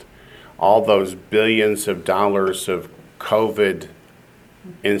out. All those billions of dollars of COVID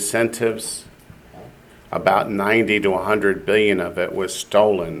incentives, about 90 to 100 billion of it was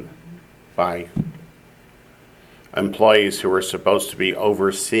stolen by employees who were supposed to be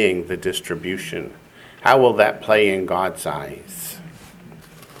overseeing the distribution. How will that play in God's eyes?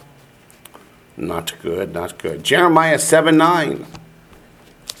 Not good, not good. Jeremiah 7:9.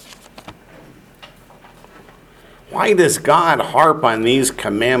 Why does God harp on these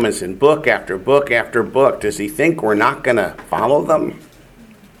commandments in book after book after book? Does he think we're not going to follow them?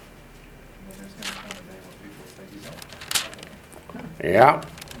 Yeah,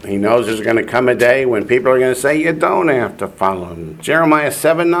 he knows there's going to come a day when people are going to say you don't have to follow them. Jeremiah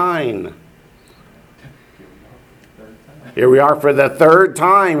 7:9. Here we are for the 3rd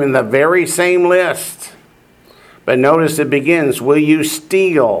time in the very same list. But notice it begins, will you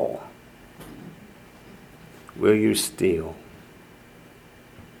steal? Will you steal?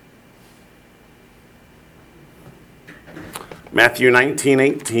 Matthew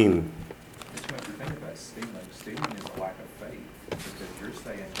 19:18. Just when you think about stealing is a lack of faith, because you're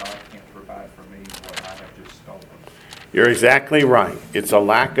saying God can't provide for me what I have just stolen. You're exactly right. It's a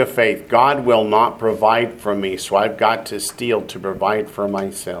lack of faith. God will not provide for me, so I've got to steal to provide for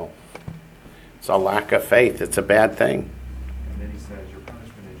myself. It's a lack of faith. It's a bad thing. And then he says your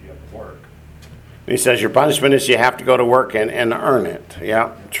punishment is you have to work. He says your punishment is you have to go to work and earn it.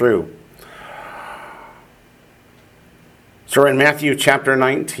 Yeah, true. So in Matthew chapter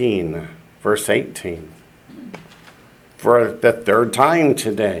 19, verse 18, for the third time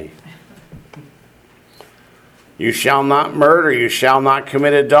today, you shall not murder, you shall not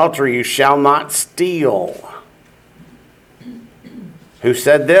commit adultery, you shall not steal. Who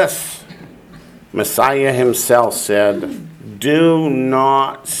said this? Messiah himself said, do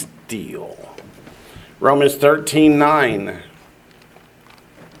not steal. Romans 13:9.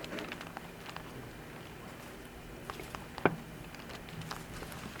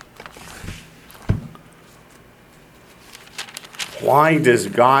 Why does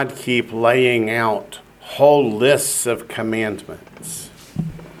God keep laying out whole lists of commandments?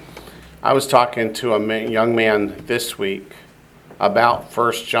 I was talking to a young man this week about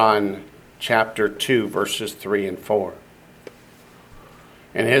 1 John chapter 2, verses 3 and 4.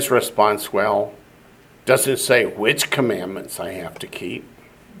 And his response, well, doesn't say which commandments I have to keep.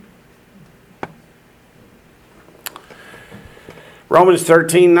 Romans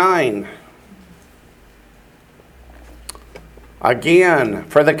 13:9. Again,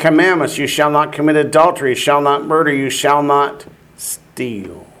 for the commandments, you shall not commit adultery, you shall not murder, you shall not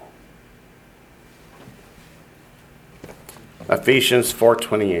steal. Ephesians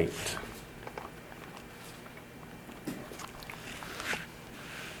 4:28.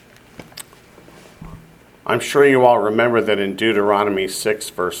 I'm sure you all remember that in Deuteronomy 6,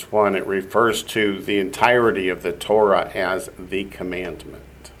 verse 1, it refers to the entirety of the Torah as the commandment.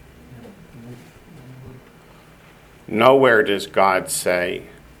 Nowhere does God say,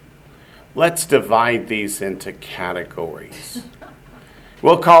 let's divide these into categories.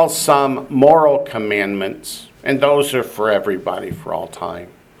 We'll call some moral commandments, and those are for everybody for all time.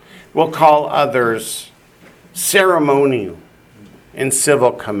 We'll call others ceremonial and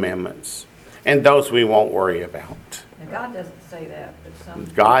civil commandments, and those we won't worry about. And God doesn't say that, but some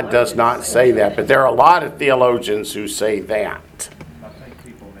God does not say that, but there are a lot of theologians who say that. I think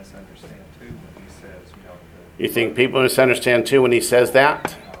people misunderstand too when he says, You think people misunderstand too when he says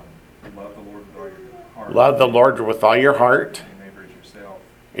that? love the Lord with all your heart. Love the Lord with all your heart, Your neighbor as yourself.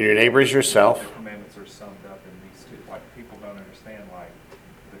 and your neighbor as yourself. The commandments are summed up in these two. Like, people don't understand, like,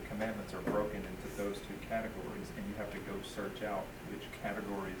 the commandments are broken into those two categories, and you have to go search out which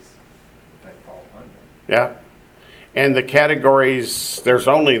categories they fall under. Yeah. And the categories, there's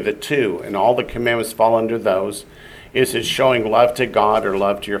only the two, and all the commandments fall under those. Is it showing love to God or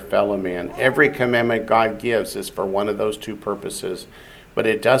love to your fellow man? Every commandment God gives is for one of those two purposes, but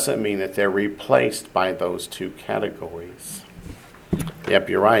it doesn't mean that they're replaced by those two categories. Yep,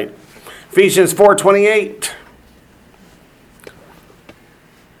 you're right. Ephesians 4:28.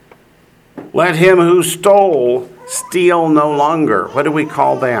 Let him who stole steal no longer. What do we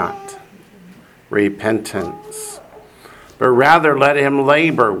call that? Repentance. But rather let him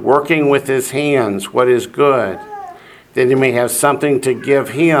labor, working with his hands what is good, that he may have something to give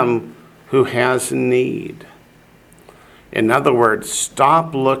him who has need. In other words,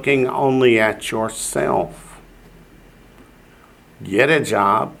 stop looking only at yourself. Get a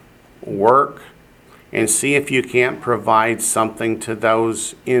job, work, and see if you can't provide something to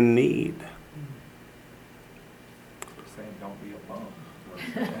those in need. Saying don't be a bum.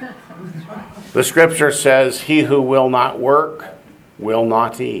 The scripture says, he who will not work will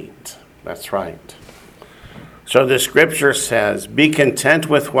not eat. That's right. So the scripture says, be content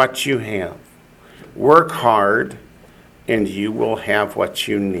with what you have. Work hard, and you will have what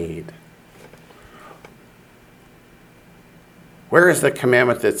you need. Where is the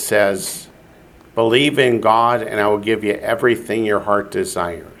commandment that says, believe in God, and I will give you everything your heart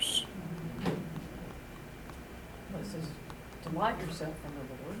desires? Well, it says, delight yourself in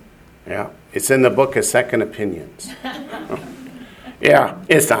the Lord. Yeah, it's in the book of Second Opinions. Yeah,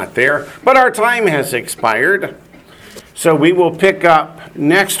 it's not there. But our time has expired. So we will pick up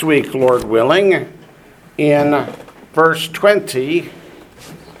next week, Lord willing, in verse 20.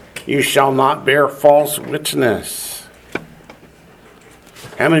 You shall not bear false witness.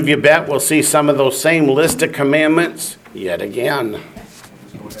 How many of you bet we'll see some of those same list of commandments yet again? Just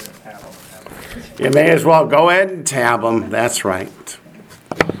go ahead and tab them. You may as well go ahead and tab them. That's right.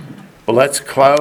 Well, let's close.